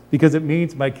because it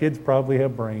means my kids probably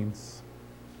have brains.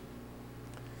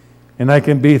 And I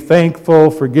can be thankful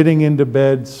for getting into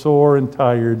bed sore and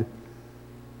tired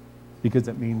because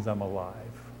it means I'm alive.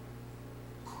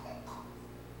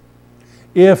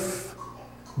 If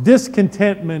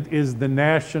discontentment is the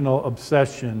national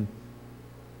obsession,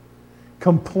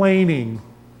 complaining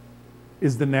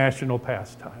is the national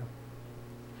pastime.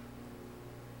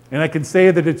 And I can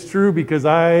say that it's true because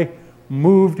I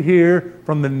moved here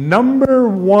from the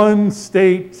 #1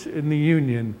 state in the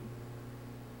Union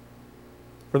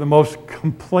for the most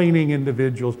complaining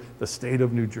individuals, the state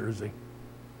of New Jersey.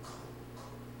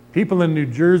 People in New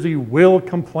Jersey will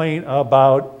complain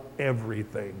about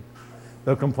everything.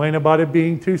 They'll complain about it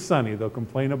being too sunny. They'll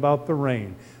complain about the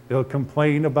rain. They'll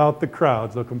complain about the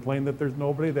crowds. They'll complain that there's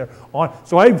nobody there.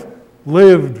 So I've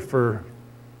lived for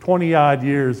 20-odd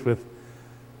years with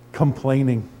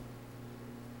complaining.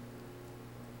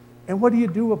 And what do you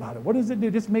do about it? What does it do?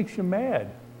 It just makes you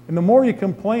mad. And the more you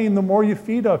complain, the more you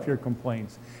feed off your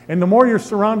complaints. And the more you're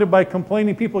surrounded by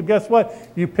complaining people, guess what?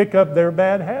 You pick up their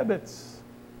bad habits.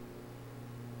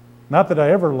 Not that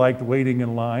I ever liked waiting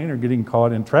in line or getting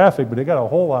caught in traffic, but it got a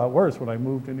whole lot worse when I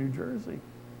moved to New Jersey.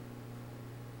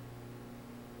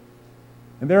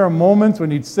 And there are moments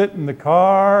when you'd sit in the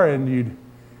car and you'd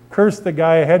curse the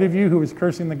guy ahead of you who was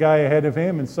cursing the guy ahead of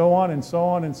him, and so on and so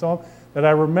on and so on, that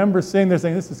I remember sitting there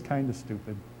saying, this is kind of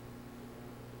stupid.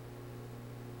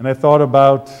 And I thought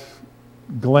about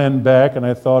Glenn Beck, and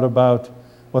I thought about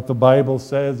what the Bible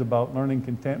says about learning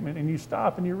contentment, and you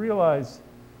stop and you realize,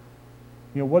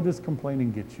 what does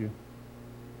complaining get you?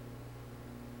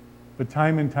 But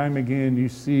time and time again, you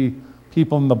see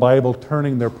people in the Bible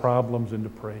turning their problems into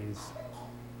praise,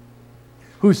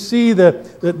 who see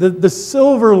the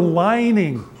silver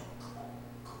lining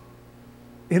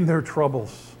in their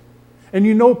troubles. And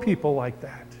you know people like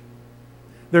that.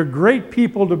 They're great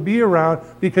people to be around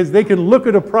because they can look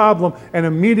at a problem and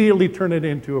immediately turn it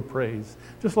into a praise,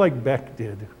 just like Beck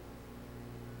did.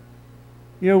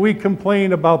 We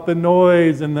complain about the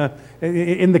noise and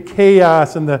the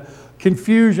chaos and the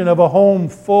confusion of a home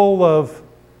full of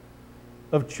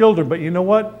children. But you know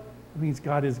what? It means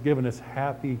God has given us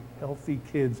happy, healthy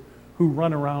kids who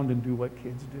run around and do what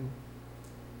kids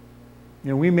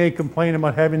do. We may complain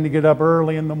about having to get up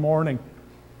early in the morning,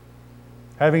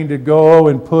 having to go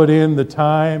and put in the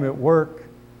time at work.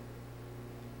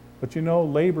 But you know,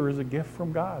 labor is a gift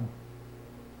from God.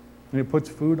 And it puts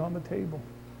food on the table.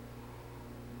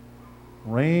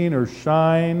 Rain or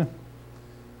shine,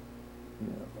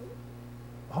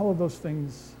 all of those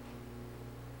things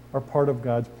are part of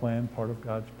God's plan, part of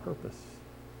God's purpose.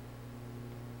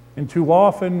 And too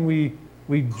often we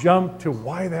jump to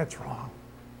why that's wrong.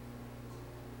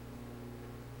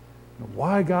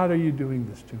 Why, God, are you doing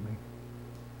this to me?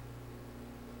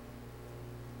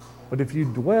 But if you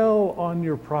dwell on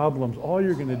your problems, all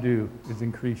you're going to do is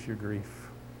increase your grief.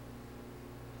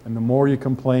 And the more you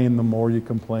complain, the more you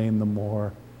complain, the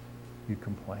more you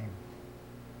complain.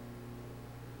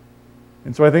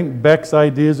 And so I think Beck's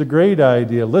idea is a great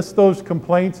idea. List those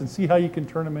complaints and see how you can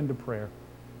turn them into prayer.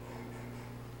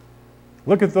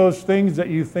 Look at those things that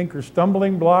you think are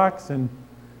stumbling blocks and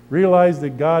realize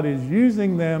that God is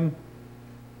using them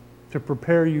to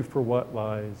prepare you for what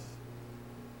lies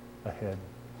ahead.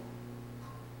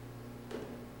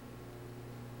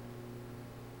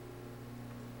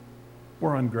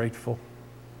 We're ungrateful.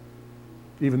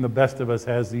 Even the best of us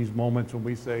has these moments when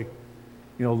we say,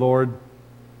 you know, Lord,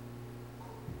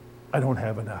 I don't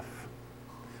have enough.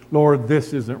 Lord,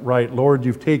 this isn't right. Lord,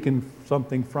 you've taken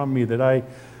something from me that I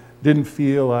didn't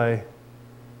feel I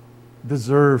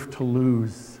deserved to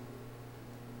lose.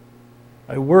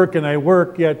 I work and I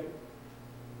work, yet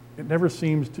it never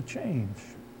seems to change.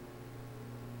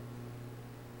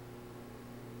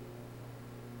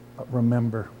 But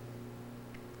remember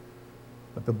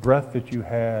that the breath that you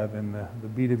have and the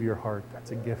beat of your heart,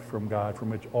 that's a gift from God from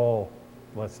which all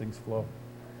blessings flow.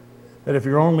 That if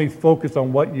you're only focused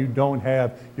on what you don't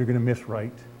have, you're going to miss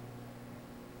right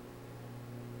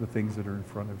the things that are in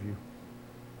front of you.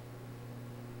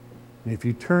 And if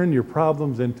you turn your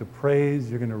problems into praise,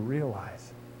 you're going to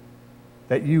realize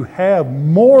that you have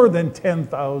more than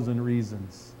 10,000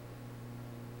 reasons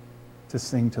to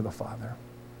sing to the Father.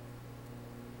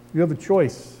 You have a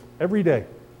choice every day.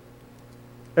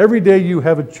 Every day you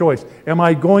have a choice. Am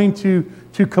I going to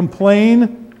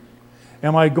complain?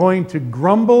 Am I going to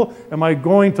grumble? Am I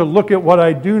going to look at what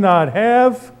I do not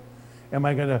have? Am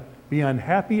I going to be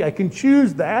unhappy? I can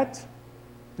choose that,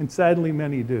 and sadly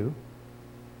many do.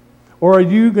 Or are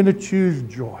you going to choose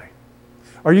joy?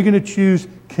 Are you going to choose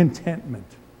contentment?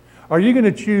 Are you going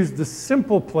to choose the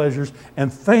simple pleasures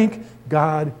and thank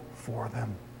God for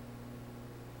them?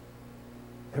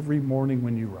 Every morning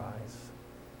when you rise,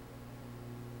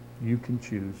 you can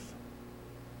choose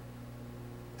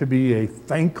to be a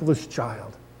thankless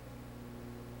child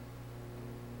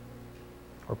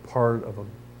or part of a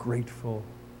grateful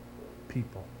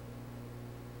people.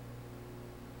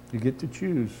 You get to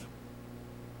choose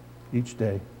each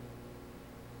day.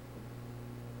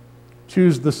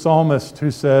 Choose the psalmist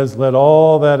who says, "Let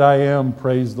all that I am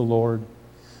praise the Lord.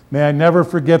 May I never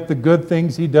forget the good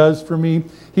things He does for me.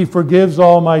 He forgives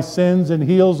all my sins and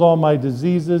heals all my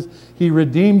diseases. He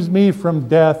redeems me from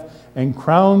death and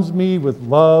crowns me with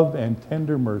love and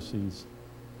tender mercies.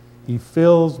 He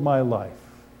fills my life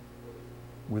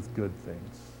with good things."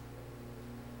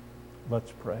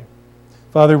 Let's pray.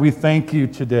 Father, we thank you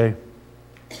today.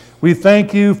 We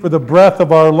thank you for the breath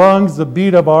of our lungs, the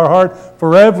beat of our heart,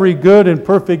 for every good and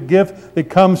perfect gift that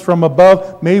comes from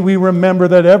above. May we remember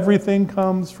that everything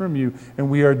comes from you,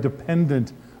 and we are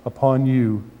dependent upon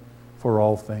you for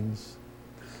all things.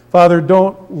 Father,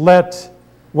 don't let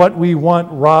what we want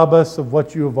rob us of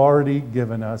what you have already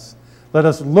given us. Let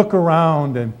us look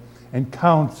around and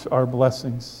count our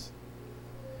blessings.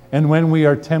 And when we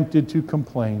are tempted to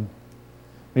complain,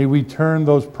 may we turn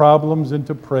those problems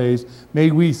into praise.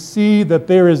 May we see that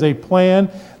there is a plan,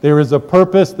 there is a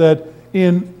purpose, that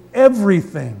in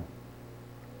everything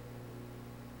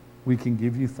we can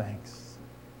give you thanks.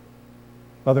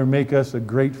 Father, make us a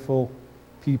grateful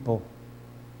people,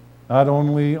 not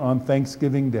only on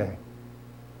Thanksgiving Day,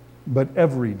 but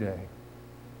every day.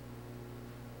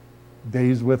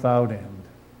 Days without end.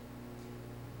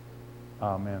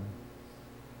 Amen.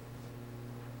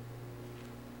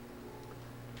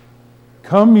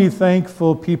 Come, ye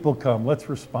thankful people, come. Let's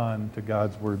respond to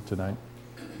God's word tonight.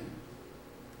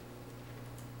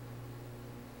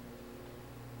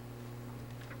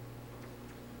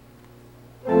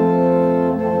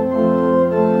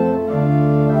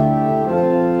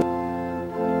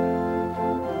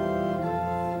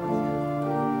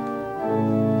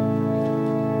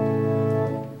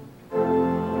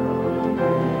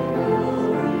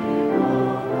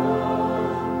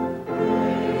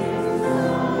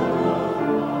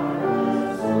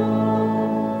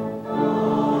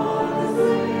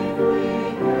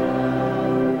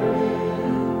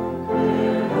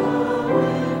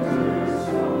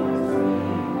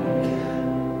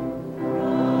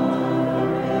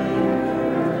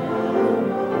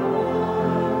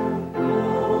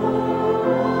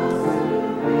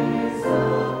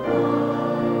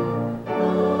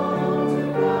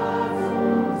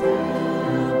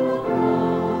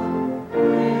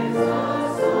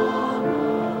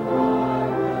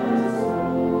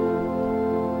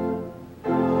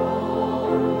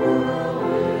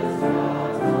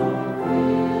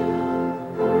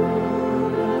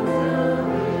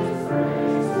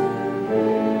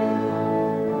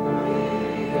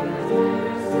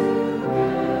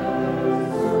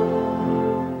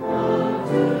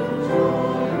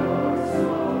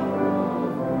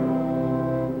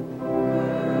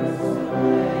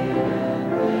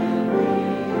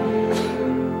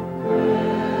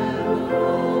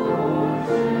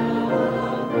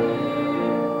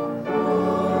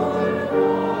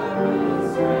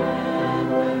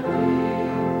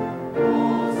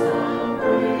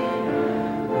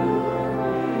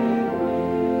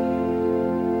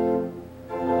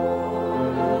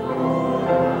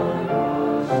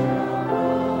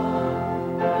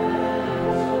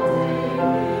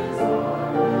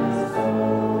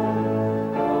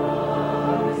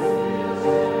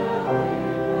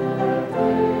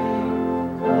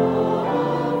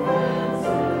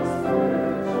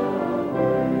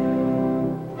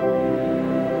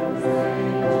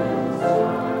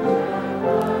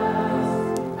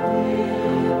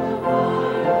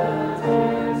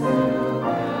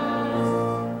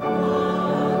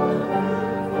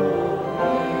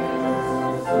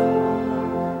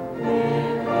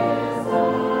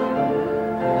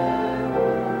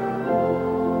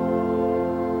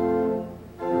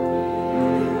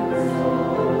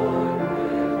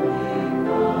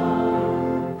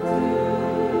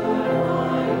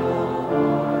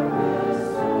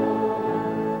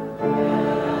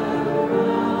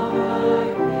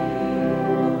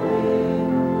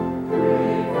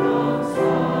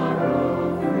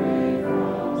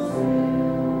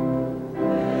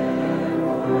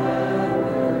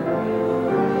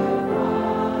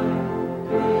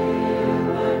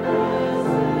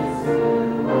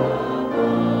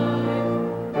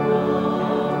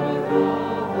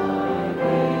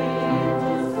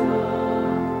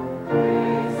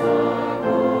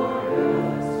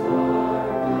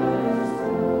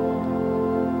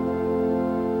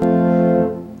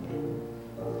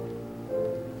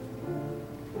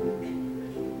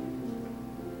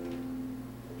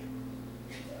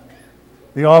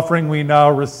 The offering we now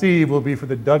receive will be for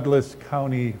the Douglas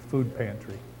County Food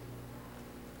Pantry.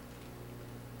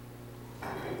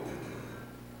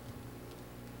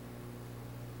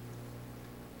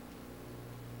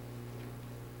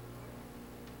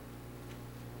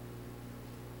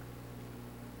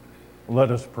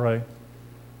 Let us pray.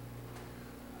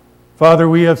 Father,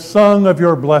 we have sung of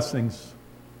your blessings.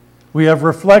 We have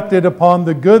reflected upon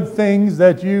the good things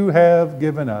that you have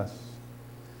given us.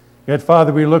 Yet,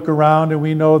 Father, we look around and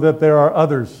we know that there are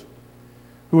others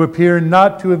who appear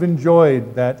not to have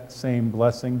enjoyed that same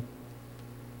blessing.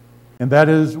 And that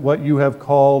is what you have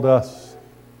called us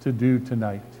to do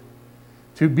tonight.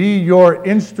 To be your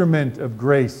instrument of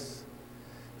grace.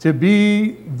 To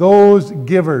be those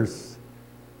givers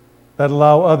that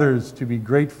allow others to be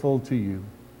grateful to you.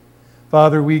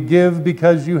 Father, we give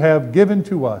because you have given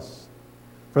to us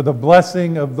for the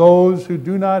blessing of those who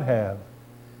do not have,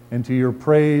 and to your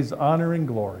praise, honor, and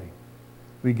glory.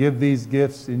 We give these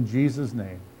gifts in Jesus'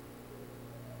 name.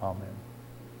 Amen.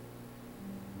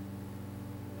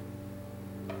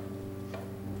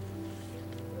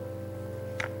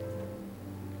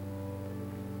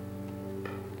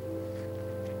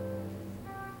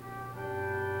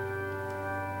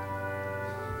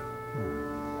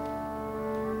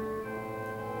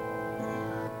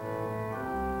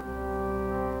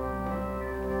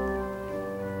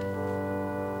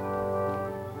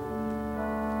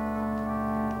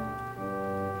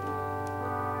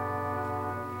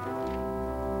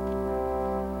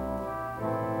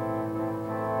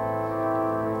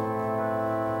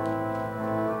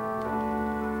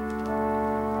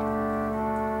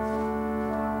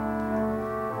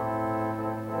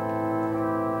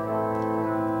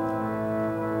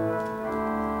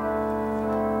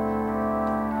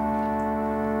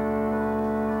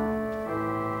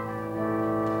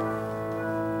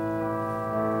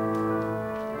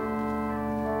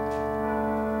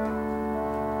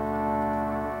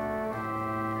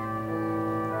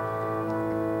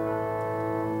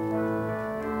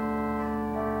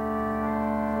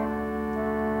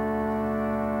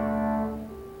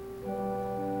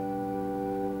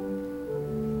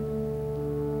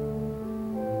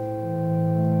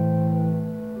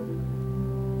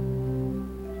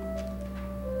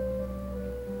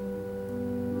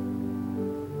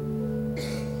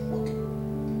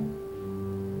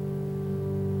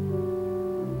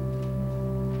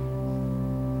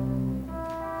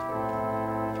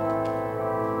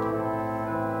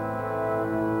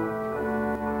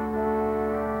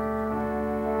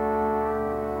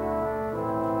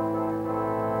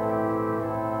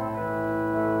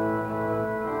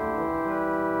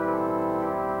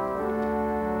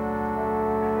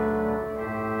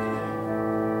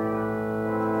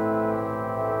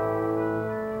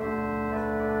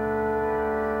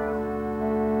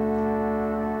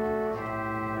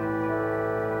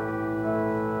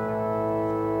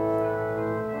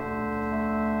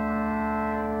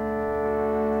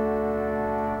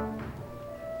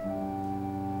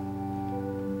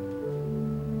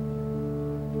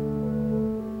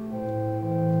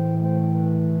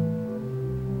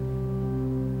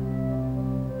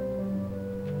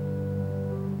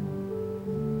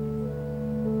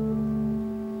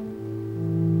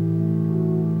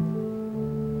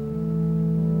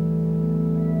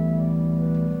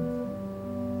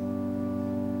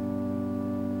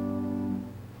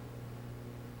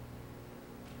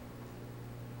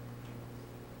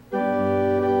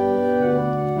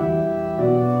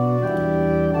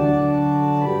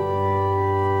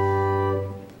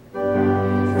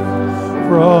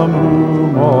 From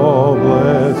whom all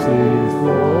blessings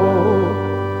flow.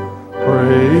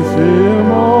 Praise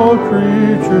him, all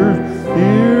creatures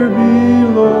here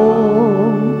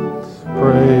below.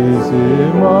 Praise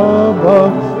him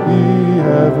above, ye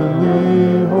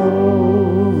heavenly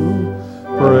hosts.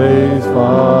 Praise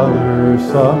Father,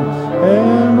 Son,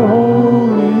 and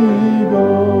Holy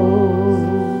Ghost.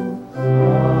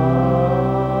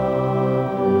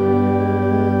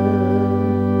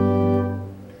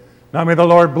 Now may the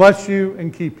Lord bless you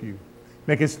and keep you.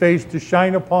 Make his face to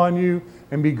shine upon you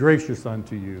and be gracious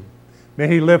unto you. May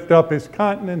he lift up his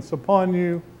countenance upon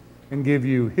you and give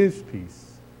you his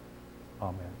peace.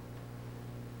 Amen.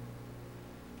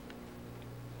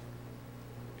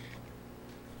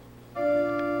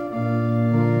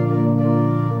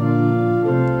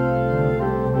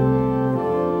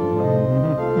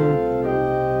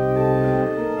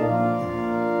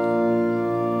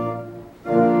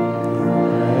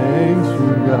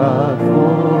 God,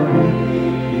 for he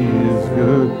is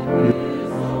good.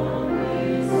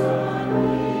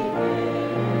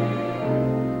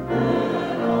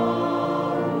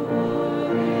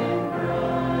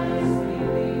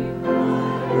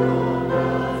 rule